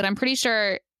saw it, but I'm pretty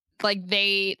sure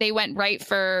they went right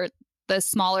for the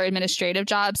smaller administrative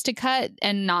jobs to cut,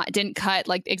 and didn't cut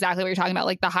like exactly what you're talking about,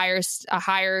 like the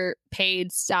higher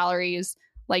paid salaries,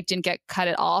 like didn't get cut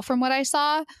at all from what I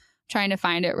saw. Trying to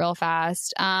find it real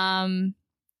fast.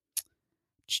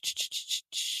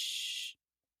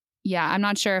 Yeah, I'm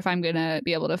not sure if I'm gonna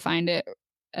be able to find it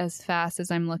as fast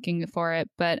as I'm looking for it,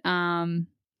 but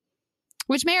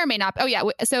which may or may not. Oh yeah,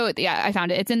 so yeah, I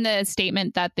found it. It's in the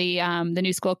statement that the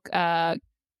New School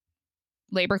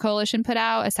Labor Coalition put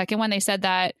out. A second one, they said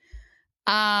that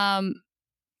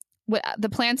the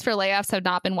plans for layoffs have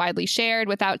not been widely shared.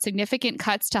 Without significant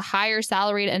cuts to higher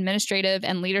salaried administrative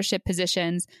and leadership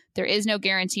positions, there is no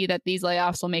guarantee that these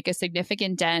layoffs will make a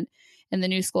significant dent in the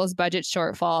new school's budget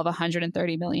shortfall of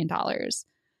 $130 million.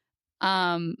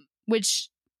 Which,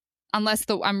 unless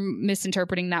I'm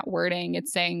misinterpreting that wording,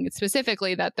 it's saying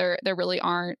specifically that there really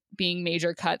aren't being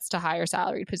major cuts to higher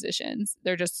salaried positions.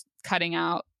 They're just cutting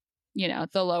out,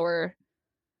 the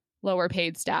lower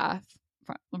paid staff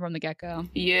from the get-go.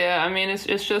 Yeah, I mean,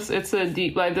 it's a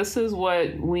deep, like, this is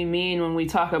what we mean when we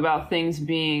talk about things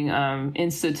being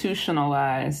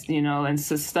institutionalized, and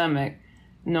systemic.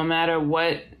 No matter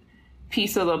what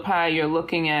piece of the pie you're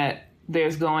looking at,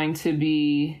 there's going to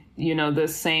be, the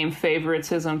same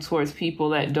favoritism towards people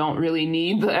that don't really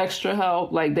need the extra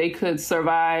help. Like, they could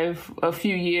survive a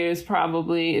few years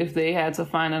probably if they had to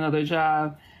find another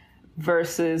job,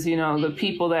 versus, the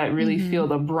people that really feel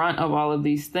the brunt of all of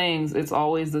these things. It's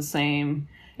always the same.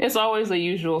 It's always the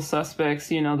usual suspects,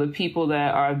 the people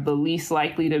that are the least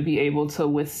likely to be able to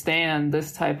withstand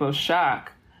this type of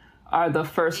shock are the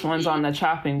first ones on the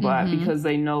chopping block, because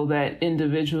they know that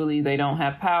individually they don't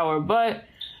have power. But,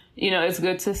 it's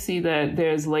good to see that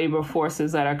there's labor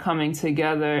forces that are coming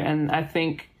together. And I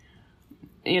think,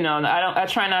 I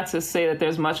try not to say that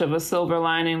there's much of a silver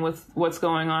lining with what's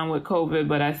going on with COVID,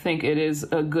 but I think it is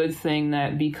a good thing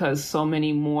that because so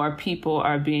many more people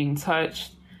are being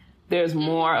touched, there's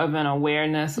more of an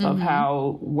awareness of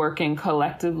how working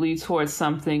collectively towards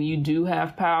something, you do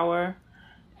have power.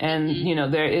 And,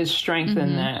 there is strength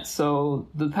in that. So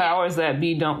the powers that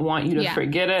be don't want you to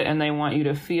forget it, and they want you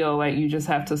to feel like you just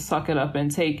have to suck it up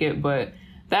and take it. But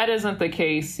that isn't the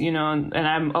case, and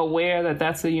I'm aware that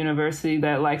that's a university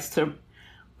that likes to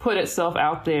put itself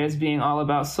out there as being all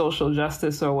about social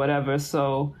justice or whatever.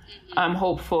 So I'm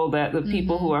hopeful that the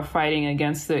people who are fighting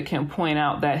against it can point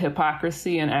out that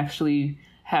hypocrisy and actually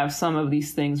have some of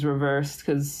these things reversed,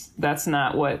 because that's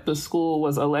not what the school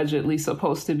was allegedly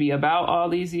supposed to be about all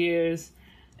these years.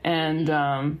 And,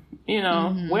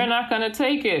 we're not going to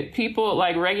take it. People,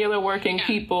 like regular working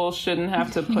people, shouldn't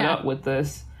have to put up with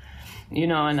this.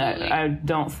 And I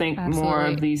don't think more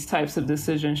of these types of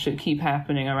decisions should keep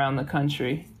happening around the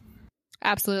country.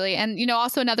 Absolutely. And,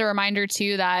 also another reminder,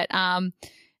 too, that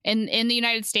in the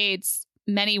United States,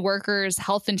 many workers'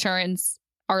 health insurance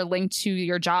are linked to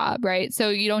your job, right? So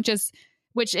you don't just,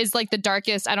 which is like the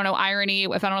darkest, I don't know, irony,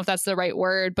 if I don't know if that's the right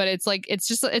word, but it's like,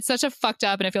 it's such a fucked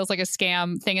up, and it feels like a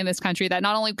scam thing in this country, that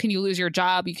not only can you lose your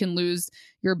job, you can lose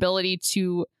your ability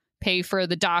to pay for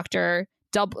the doctor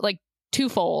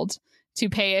twofold, to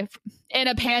pay in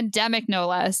a pandemic, no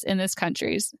less, in this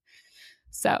country.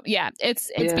 So yeah, it's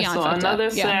beyond. So another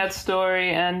sad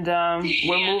story, and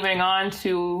we're moving on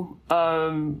to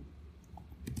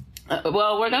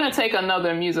we're going to take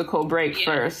another musical break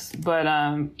first, but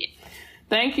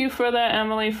thank you for that,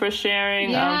 Emily, for sharing.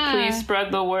 Please spread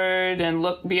the word and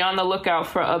be on the lookout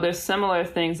for other similar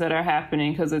things that are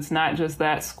happening, because it's not just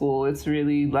that school. It's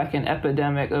really like an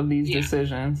epidemic of these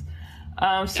decisions.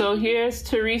 So here's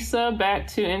Teresa back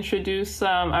to introduce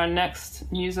our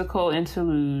next musical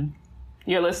interlude.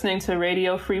 You're listening to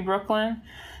Radio Free Brooklyn.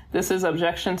 This is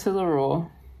Objection to the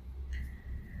Rule.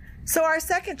 So our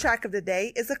second track of the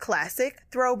day is a classic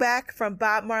throwback from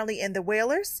Bob Marley and the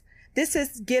Wailers. This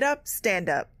is Get Up, Stand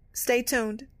Up. Stay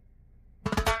tuned.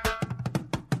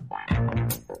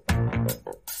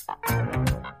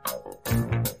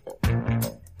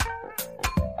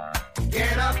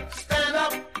 Get up, stand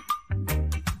up.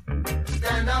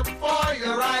 Stand up for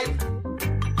your right.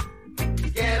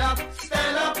 Get up,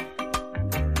 stand up.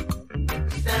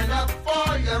 Stand up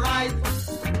for your right.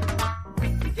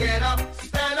 Get up.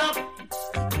 Stand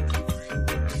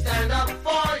up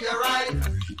for your right.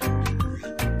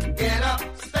 Get up,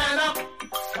 stand up.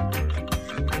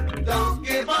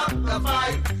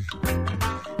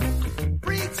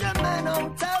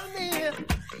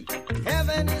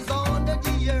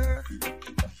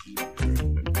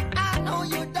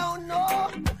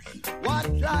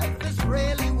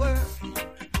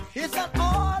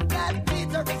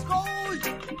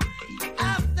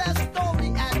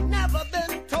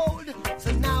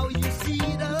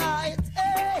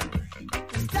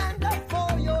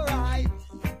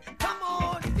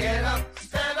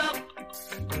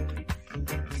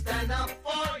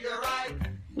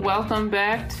 Welcome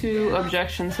back to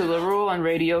Objection to the Rule on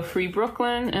Radio Free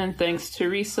Brooklyn, and thanks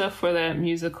Teresa for that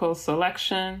musical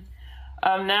selection.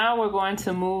 Now we're going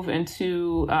to move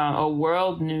into a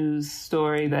world news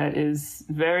story that is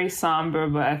very somber,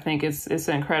 but I think it's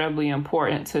incredibly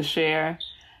important to share.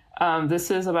 This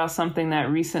is about something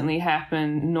that recently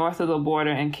happened north of the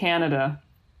border in Canada.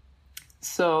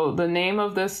 So the name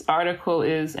of this article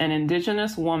is An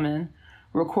Indigenous Woman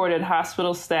Recorded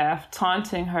Hospital Staff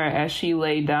Taunting Her as She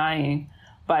Lay Dying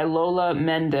by Lola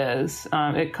Mendez.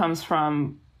 It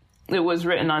was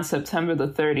written on September the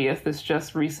 30th. This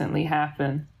just recently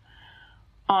happened.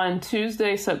 On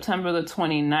Tuesday, September the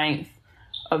 29th,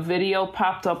 a video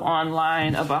popped up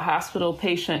online of a hospital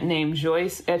patient named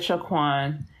Joyce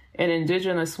Echaquan, an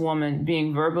Indigenous woman,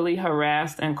 being verbally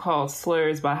harassed and called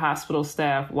slurs by hospital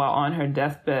staff while on her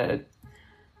deathbed.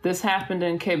 This happened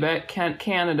in Quebec,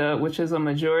 Canada, which is a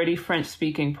majority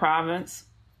French-speaking province.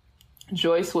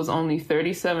 Joyce was only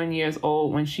 37 years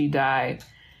old when she died.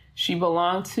 She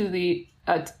belonged to the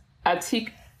Atikamekw,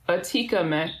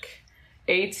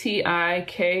 Atikamekw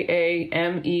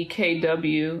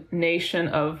nation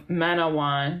of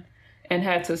Manawan, and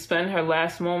had to spend her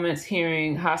last moments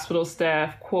hearing hospital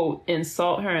staff, quote,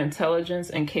 insult her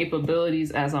intelligence and capabilities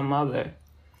as a mother.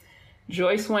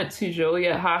 Joyce went to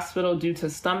Joliet Hospital due to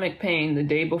stomach pain the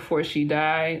day before she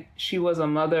died. She was a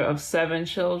mother of 7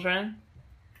 children.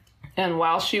 And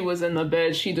while she was in the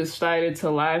bed, she decided to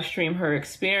live stream her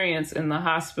experience in the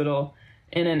hospital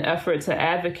in an effort to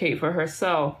advocate for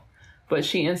herself. But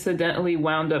she incidentally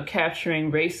wound up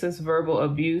capturing racist verbal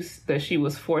abuse that she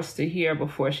was forced to hear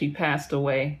before she passed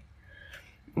away.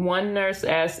 One nurse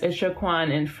asked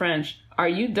Echaquan in French, "Are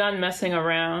you done messing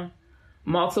around?"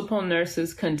 Multiple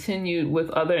nurses continued with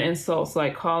other insults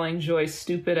like calling Joyce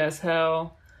stupid as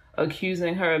hell,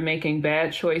 accusing her of making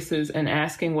bad choices, and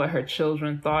asking what her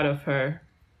children thought of her.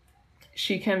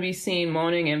 She can be seen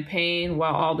moaning in pain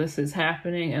while all this is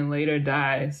happening and later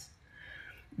dies.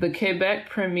 The Quebec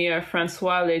Premier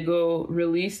François Legault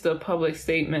released a public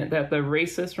statement that the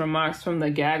racist remarks from the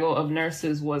gaggle of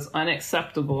nurses was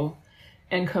unacceptable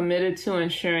and committed to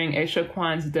ensuring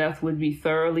Echaquan's death would be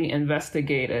thoroughly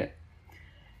investigated.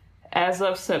 As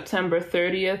of September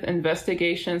 30th,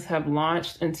 investigations have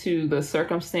launched into the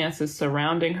circumstances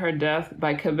surrounding her death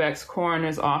by Quebec's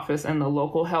coroner's office and the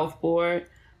local health board,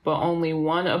 but only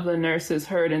one of the nurses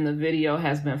heard in the video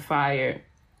has been fired.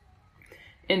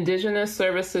 Indigenous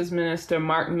Services Minister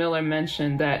Mark Miller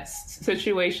mentioned that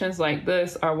situations like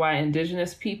this are why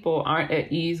Indigenous people aren't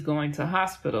at ease going to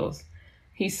hospitals.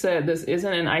 He said this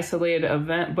isn't an isolated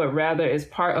event, but rather is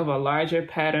part of a larger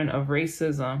pattern of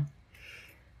racism.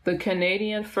 The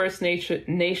Canadian First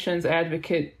Nations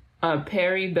advocate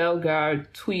Perry Bellegarde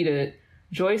tweeted,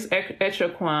 Joyce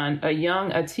Echaquan, a young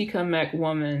Atikamekw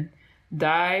woman,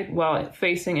 died while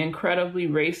facing incredibly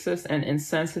racist and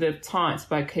insensitive taunts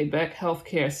by Quebec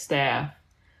healthcare staff.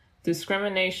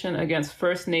 Discrimination against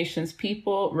First Nations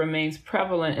people remains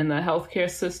prevalent in the healthcare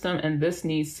system, and this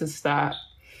needs to stop.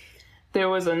 There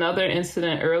was another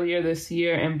incident earlier this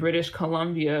year in British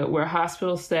Columbia where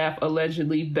hospital staff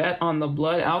allegedly bet on the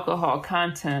blood alcohol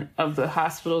content of the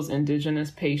hospital's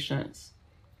Indigenous patients.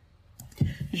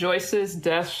 Joyce's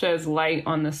death sheds light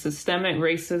on the systemic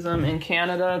racism in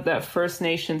Canada that First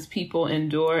Nations people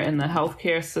endure in the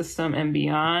healthcare system and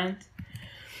beyond.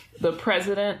 The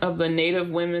president of the Native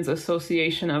Women's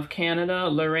Association of Canada,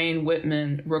 Lorraine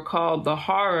Whitman, recalled the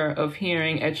horror of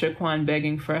hearing Echaquan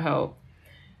begging for help.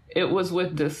 It was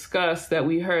with disgust that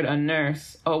we heard a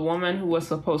nurse, a woman who was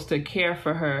supposed to care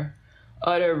for her,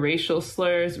 utter racial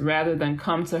slurs rather than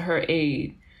come to her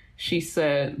aid, she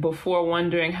said, before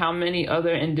wondering how many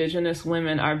other Indigenous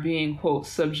women are being, quote,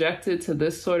 subjected to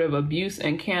this sort of abuse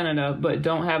in Canada, but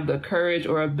don't have the courage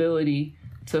or ability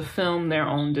to film their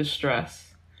own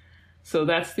distress. So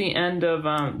that's the end of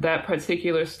that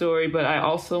particular story, but I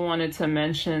also wanted to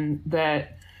mention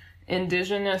that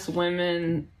Indigenous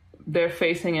women, they're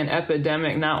facing an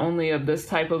epidemic not only of this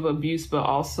type of abuse, but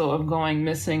also of going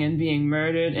missing and being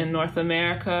murdered in North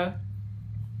America.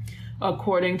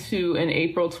 According to an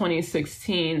April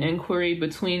 2016 inquiry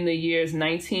between the years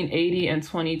 1980 and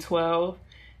 2012,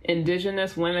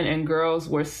 Indigenous women and girls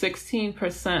were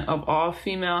 16% of all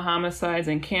female homicides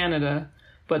in Canada,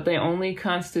 but they only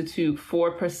constitute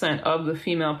 4% of the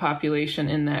female population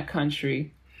in that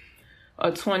country. A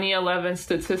 2011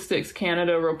 Statistics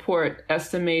Canada report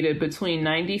estimated between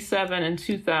 1997 and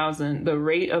 2000, the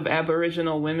rate of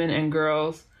Aboriginal women and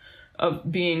girls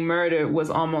of being murdered was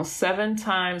almost 7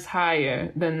 times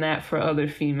higher than that for other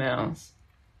females.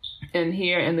 And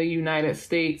here in the United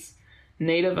States,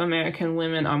 Native American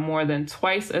women are more than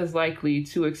twice as likely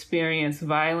to experience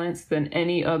violence than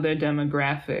any other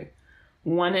demographic.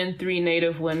 1 in 3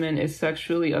 Native women is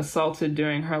sexually assaulted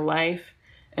during her life,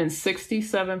 and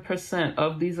 67%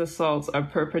 of these assaults are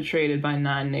perpetrated by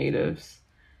non-Natives.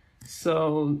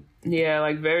 So, yeah,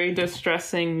 like very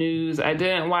distressing news. I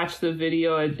didn't watch the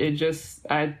video.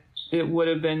 It would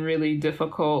have been really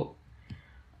difficult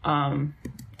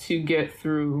to get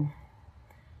through.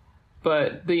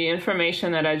 But the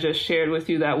information that I just shared with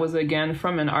you, that was again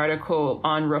from an article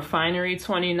on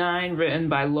Refinery29 written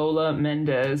by Lola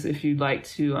Mendez, if you'd like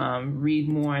to read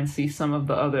more and see some of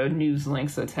the other news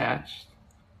links attached.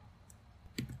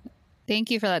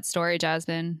 Thank you for that story,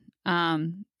 Jasmine.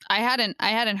 I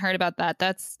hadn't heard about that.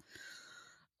 That's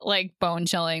like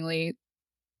bone-chillingly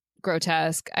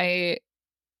grotesque. I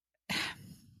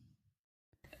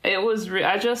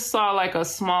just saw like a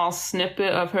small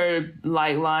snippet of her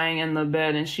like lying in the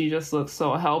bed, and she just looked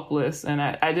so helpless. And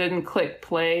I didn't click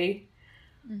play,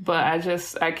 but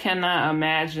I cannot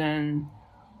imagine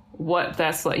what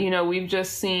that's like. You know, we've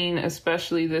just seen,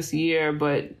 especially this year,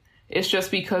 but it's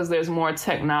just because there's more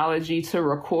technology to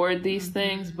record these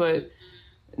things. But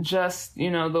just, you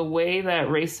know, the way that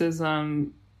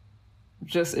racism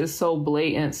just is so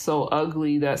blatant, so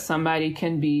ugly, that somebody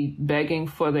can be begging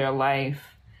for their life.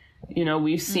 You know,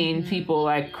 we've seen people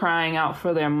like crying out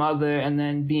for their mother and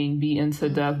then being beaten to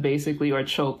death, basically, or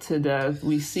choked to death.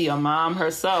 We see a mom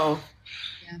herself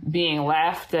being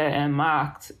laughed at and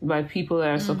mocked by people that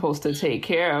are supposed to take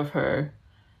care of her.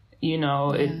 You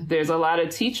know, there's a lot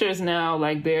of teachers now,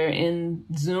 like they're in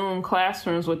Zoom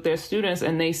classrooms with their students,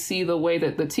 and they see the way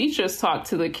that the teachers talk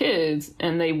to the kids,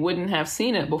 and they wouldn't have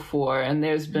seen it before. And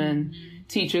there's been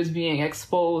teachers being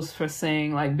exposed for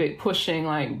saying pushing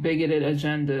bigoted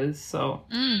agendas. So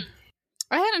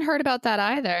I hadn't heard about that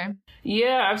either.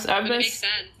 Yeah, I've been. Makes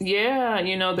sense. Yeah,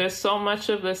 you know, there's so much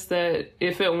of this that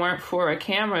if it weren't for a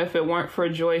camera, if it weren't for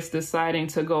Joyce deciding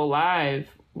to go live,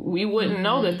 we wouldn't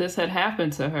know that this had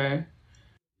happened to her.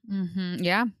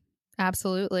 Yeah,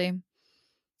 absolutely.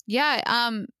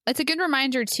 Yeah, it's a good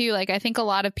reminder too. Like, I think a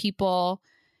lot of people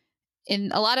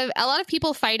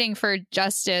fighting for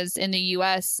justice in the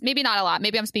U.S., maybe not a lot,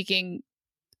 maybe I'm speaking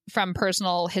from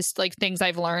personal things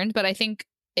I've learned, but I think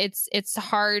it's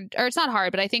hard, or it's not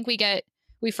hard, but I think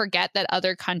we forget that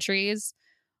other countries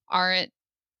aren't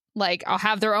like, I'll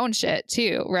have their own shit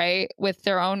too, right? With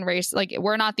their own race. Like,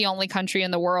 we're not the only country in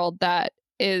the world that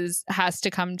has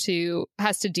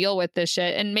to deal with this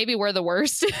shit. And maybe we're the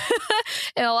worst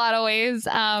in a lot of ways.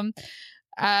 Or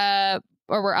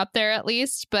we're up there at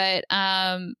least. But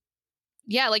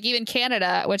yeah, like even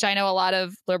Canada, which I know a lot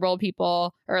of liberal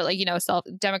people, or like, you know,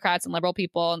 Democrats and liberal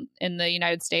people in the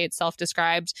United States,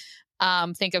 self-described,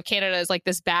 think of Canada as like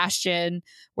this bastion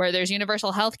where there's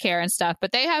universal health care and stuff,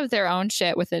 but they have their own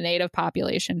shit with the Native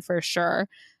population for sure.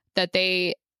 That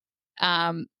they,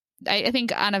 I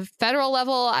think on a federal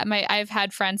level, I've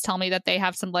had friends tell me that they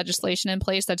have some legislation in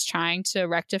place that's trying to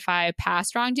rectify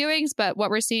past wrongdoings. But what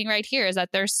we're seeing right here is that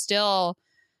there's still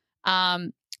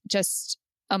just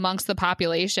amongst the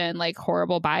population, like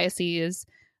horrible biases.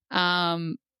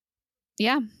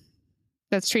 Yeah,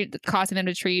 that's causing them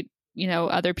to treat, you know,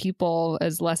 other people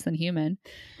as less than human.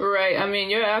 Right. I mean,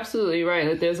 you're absolutely right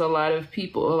that there's a lot of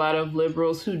people, a lot of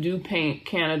liberals who do paint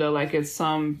Canada like it's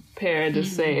some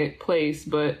paradisaic place.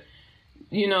 But,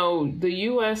 you know, the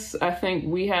U.S., I think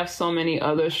we have so many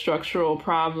other structural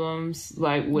problems,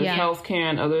 like with healthcare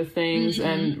and other things,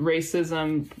 and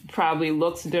racism probably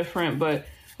looks different. But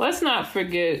let's not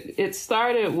forget, it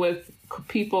started with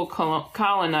people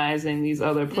colonizing these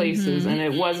other places, and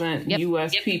it wasn't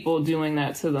U.S. people doing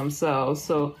that to themselves.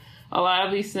 So a lot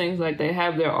of these things, like, they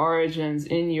have their origins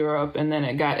in Europe, and then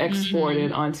it got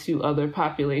exported onto other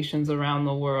populations around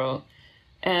the world.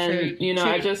 And, you know,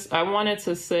 I wanted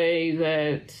to say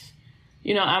that,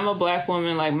 you know, I'm a Black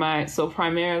woman, so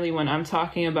primarily when I'm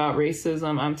talking about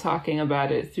racism, I'm talking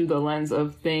about it through the lens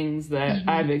of things that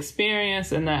I've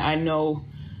experienced and that I know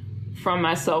from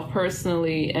myself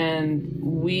personally. And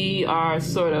we are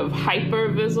sort of hyper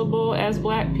visible as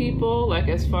Black people, like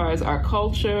as far as our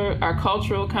culture, our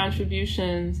cultural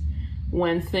contributions,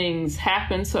 when things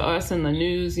happen to us in the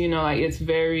news, you know, like it's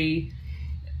very,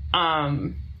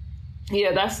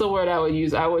 yeah, that's the word I would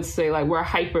use. I would say, like, we're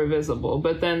hyper visible.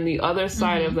 But then the other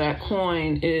side of that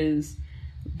coin is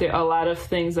there are a lot of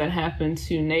things that happen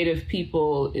to Native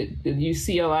people. You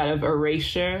see a lot of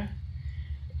erasure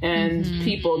and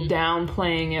people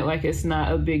downplaying it like it's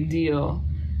not a big deal.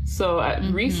 So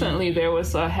recently there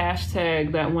was a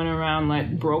hashtag that went around,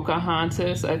 like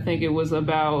Brocahontas. I think it was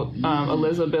about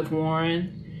Elizabeth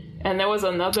Warren. And there was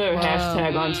another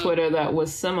hashtag on Twitter that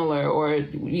was similar, or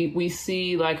we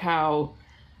see like how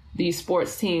these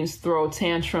sports teams throw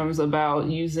tantrums about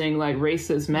using like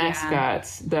racist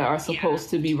mascots that are supposed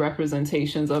to be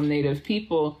representations of Native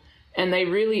people. And they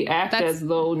really act as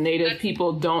though Native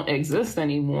people don't exist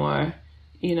anymore.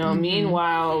 You know,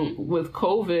 meanwhile, with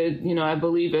COVID, you know, I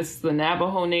believe it's the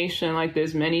Navajo Nation. Like,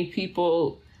 there's many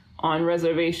people on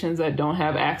reservations that don't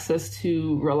have access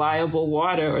to reliable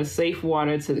water or safe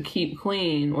water to keep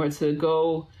clean or to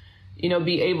go, you know,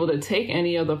 be able to take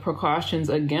any of the precautions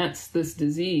against this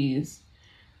disease.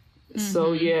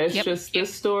 So, yeah, it's just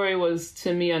this story was,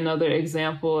 to me, another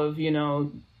example of, you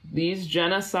know, these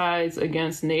genocides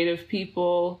against Native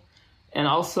people and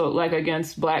also like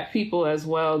against Black people as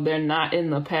well. They're not in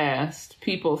the past.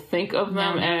 People think of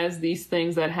them as these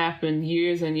things that happened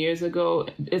years and years ago.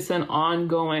 It's an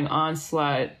ongoing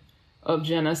onslaught of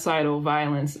genocidal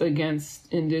violence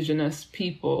against Indigenous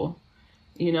people,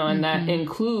 you know, and that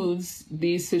includes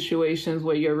these situations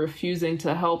where you're refusing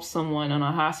to help someone on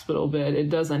a hospital bed. It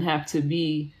doesn't have to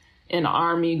be an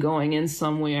army going in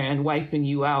somewhere and wiping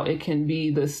you out. It can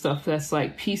be the stuff that's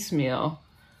like piecemeal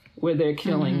where they're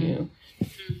killing you.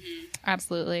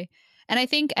 Absolutely. And I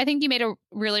think you made a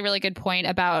really, really good point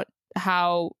about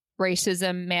how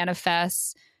racism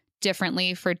manifests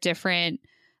differently for different,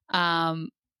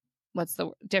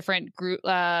 different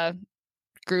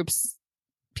groups,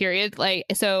 period. Like,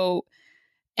 so,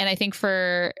 and I think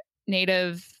for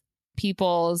Native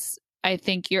peoples, I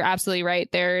think you're absolutely right.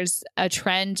 There's a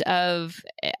trend of,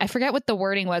 I forget what the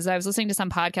wording was. I was listening to some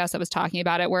podcast that was talking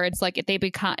about it, where it's like they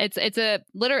become, it's not a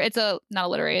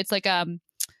literary, it's like an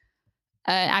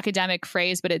academic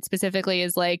phrase, but it specifically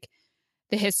is like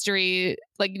the history,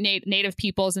 like Native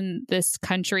peoples in this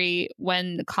country,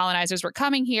 when the colonizers were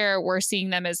coming here, we're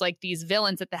seeing them as like these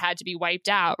villains that had to be wiped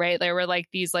out, right? They were like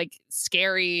these like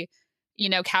scary, you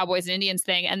know, cowboys and Indians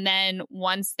thing. And then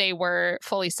once they were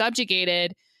fully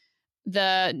subjugated,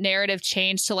 the narrative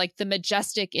changed to like the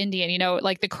majestic Indian, you know,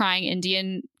 like the Crying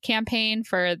Indian campaign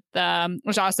for the,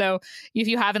 which also, if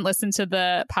you haven't listened to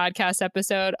the podcast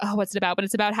episode, what's it about? But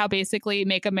it's about how basically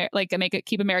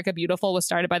Keep America Beautiful was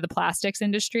started by the plastics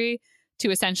industry to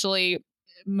essentially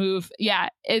move. Yeah,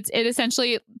 it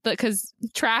essentially, because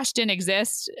trash didn't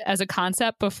exist as a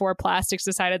concept before plastics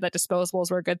decided that disposables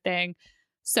were a good thing.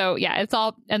 So yeah, it's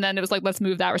all, and then it was like, let's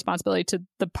move that responsibility to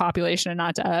the population and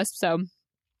not to us. So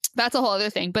that's a whole other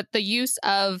thing. But the use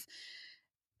of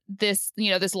this,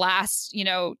 you know, this last, you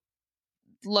know,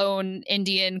 lone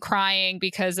Indian crying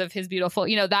because of his beautiful,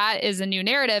 you know, that is a new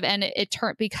narrative. And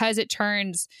because it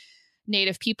turns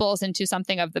Native peoples into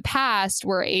something of the past,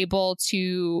 we're able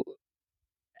to,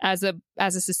 as a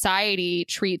society,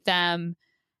 treat them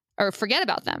or forget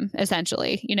about them,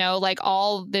 essentially. You know, like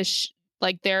all this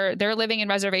like they're living in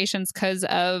reservations because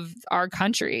of our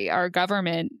country, our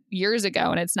government years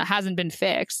ago, and hasn't been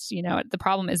fixed. You know, the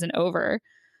problem isn't over,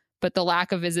 but the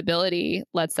lack of visibility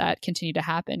lets that continue to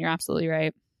happen. You're absolutely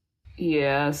right.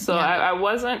 Yeah. So I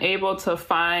wasn't able to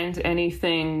find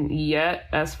anything yet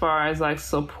as far as like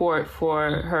support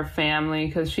for her family,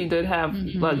 because she did have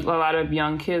a lot of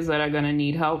young kids that are going to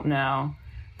need help now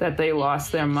that they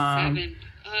lost their mom.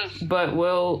 But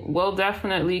we'll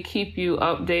definitely keep you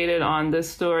updated on this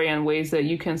story and ways that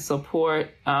you can support.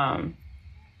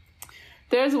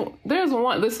 There's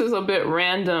one, this is a bit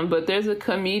random, but there's a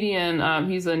comedian,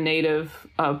 he's a Native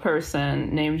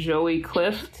person named Joey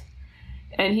Clift,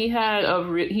 and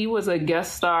he was a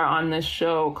guest star on this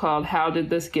show called How Did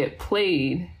This Get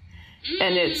Played?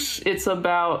 And it's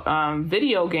about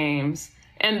video games.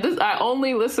 And I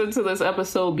only listened to this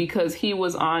episode because he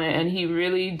was on it, and he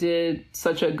really did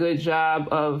such a good job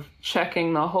of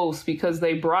checking the host, because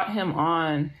they brought him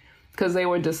on because they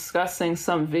were discussing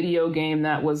some video game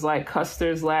that was like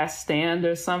Custer's Last Stand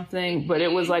or something, but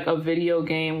it was like a video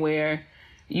game where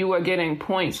you were getting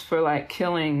points for like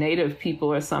killing Native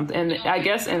people or something. And I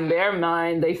guess in their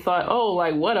mind, they thought, oh,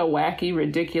 like what a wacky,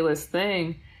 ridiculous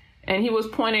thing. And he was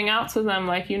pointing out to them,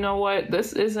 like, you know what,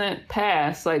 this isn't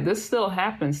past. Like, this still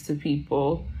happens to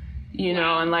people, you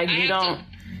know, and like,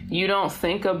 you don't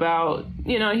think about,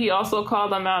 you know, he also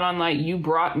called them out on like, you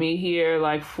brought me here,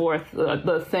 like for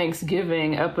the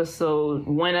Thanksgiving episode.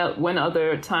 When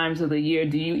other times of the year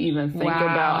do you even think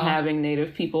about having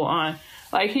Native people on?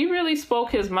 Like, he really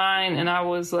spoke his mind. And I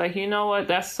was like, you know what,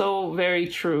 that's so very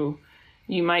true.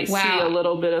 You might see a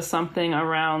little bit of something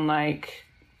around like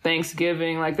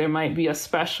Thanksgiving, like there might be a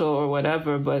special or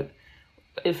whatever, but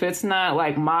if it's not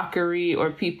like mockery or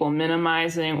people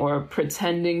minimizing or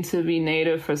pretending to be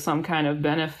Native for some kind of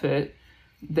benefit,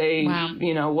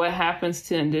 what happens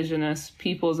to indigenous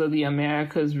peoples of the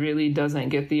Americas really doesn't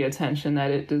get the attention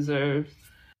that it deserves.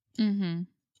 Mm-hmm.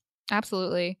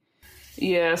 Absolutely.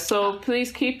 Yeah, so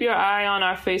please keep your eye on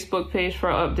our Facebook page for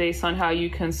updates on how you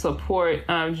can support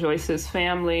Joyce's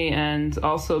family and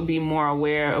also be more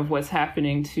aware of what's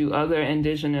happening to other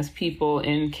indigenous people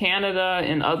in Canada,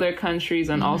 in other countries,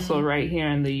 and also right here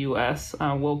in the U.S.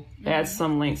 We'll add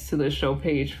some links to the show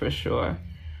page for sure.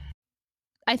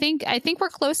 I think we're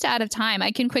close to out of time.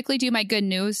 I can quickly do my good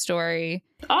news story.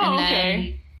 Oh,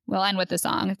 okay. We'll end with the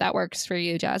song if that works for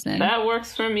you, Jasmine. That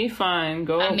works for me fine.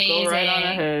 Go right on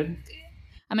ahead.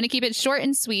 I'm going to keep it short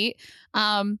and sweet.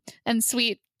 And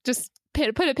sweet, just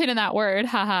put a pin in that word.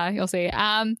 Haha, you'll see.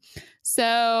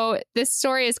 So this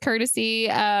story is courtesy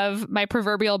of my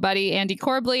proverbial buddy, Andy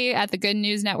Corbley at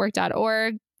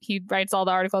thegoodnewsnetwork.org. He writes all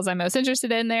the articles I'm most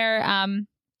interested in there.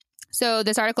 So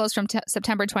this article is from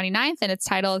September 29th, and it's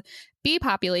titled, Bee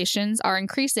Populations Are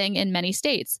Increasing in Many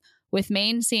States, with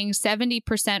Maine seeing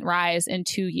 70% rise in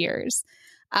 2 years.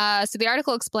 So the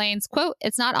article explains, quote,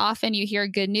 it's not often you hear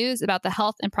good news about the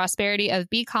health and prosperity of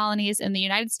bee colonies in the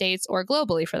United States or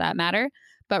globally for that matter,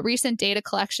 but recent data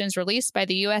collections released by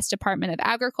the U.S. Department of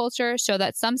Agriculture show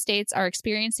that some states are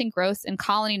experiencing growth in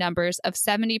colony numbers of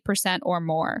 70% or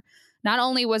more. Not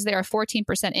only was there a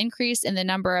 14% increase in the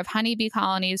number of honeybee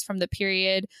colonies from the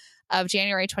period of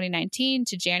January 2019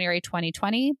 to January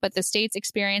 2020, but the states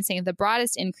experiencing the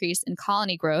broadest increase in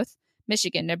colony growth,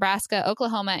 Michigan, Nebraska,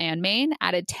 Oklahoma, and Maine,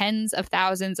 added tens of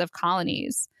thousands of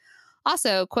colonies.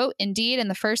 Also, quote, indeed, in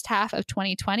the first half of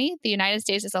 2020, the United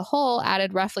States as a whole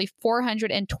added roughly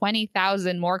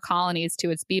 420,000 more colonies to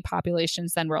its bee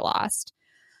populations than were lost.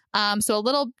 So a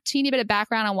little teeny bit of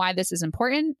background on why this is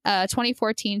important. A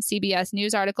 2014 CBS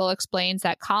News article explains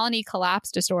that colony collapse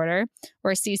disorder,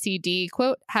 or CCD,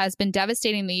 quote, has been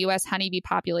devastating the U.S. honeybee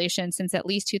population since at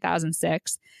least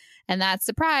 2006. And that,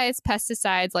 surprise,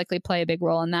 pesticides likely play a big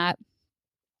role in that.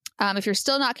 If you're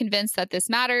still not convinced that this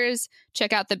matters,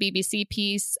 check out the BBC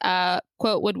piece,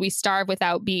 quote, Would We Starve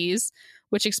Without Bees?,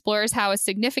 which explores how a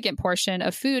significant portion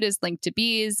of food is linked to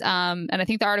bees. And I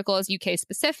think the article is UK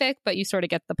specific, but you sort of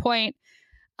get the point.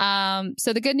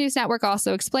 So the Good News Network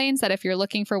also explains that if you're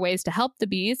looking for ways to help the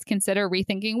bees, consider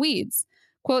rethinking weeds.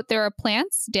 Quote, there are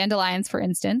plants, dandelions, for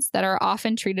instance, that are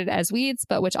often treated as weeds,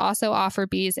 but which also offer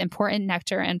bees important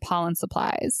nectar and pollen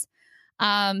supplies.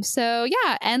 So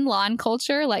yeah, end lawn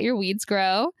culture, let your weeds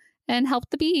grow, and help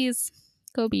the bees.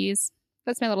 Go bees.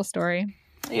 That's my little story.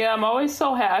 Yeah, I'm always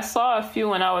so happy. I saw a few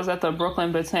when I was at the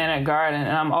Brooklyn Botanic Garden,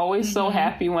 and I'm always so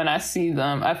happy when I see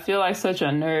them. I feel like such a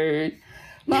nerd.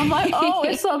 But I'm like, oh,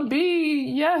 it's a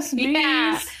bee. Yes, bees.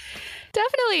 Yeah,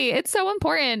 definitely. It's so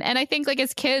important. And I think, like,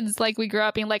 as kids, like, we grew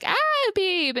up being like,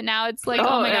 bee. But now it's like,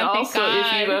 oh my God, thank God.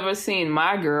 If you've ever seen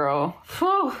My Girl.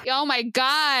 Whew, oh my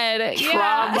God.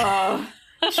 Trauma. Yeah.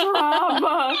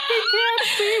 Trauma. He can't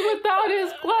see without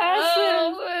his glasses.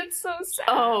 Oh, it's so sad.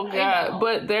 Oh God!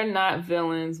 But they're not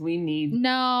villains. We need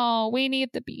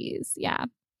the bees. Yeah.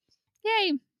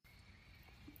 Yay.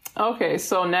 Okay,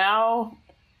 so now,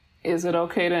 is it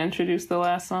okay to introduce the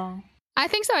last song? I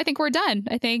think so. I think we're done.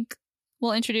 I think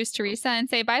we'll introduce Teresa and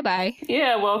say bye-bye.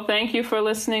 Yeah. Well, thank you for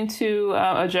listening to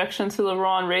Ejection to the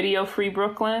Raw on Radio Free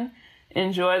Brooklyn.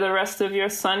 Enjoy the rest of your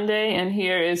Sunday, and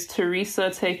here is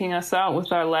Teresa taking us out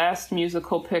with our last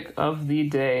musical pick of the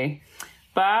day.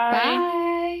 Bye.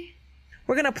 Bye.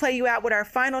 We're going to play you out with our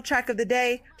final track of the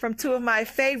day from two of my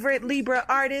favorite Libra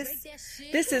artists.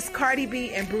 This is Cardi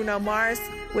B and Bruno Mars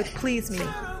with Please Me.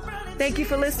 Thank you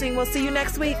for listening. We'll see you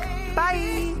next week.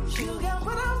 Bye.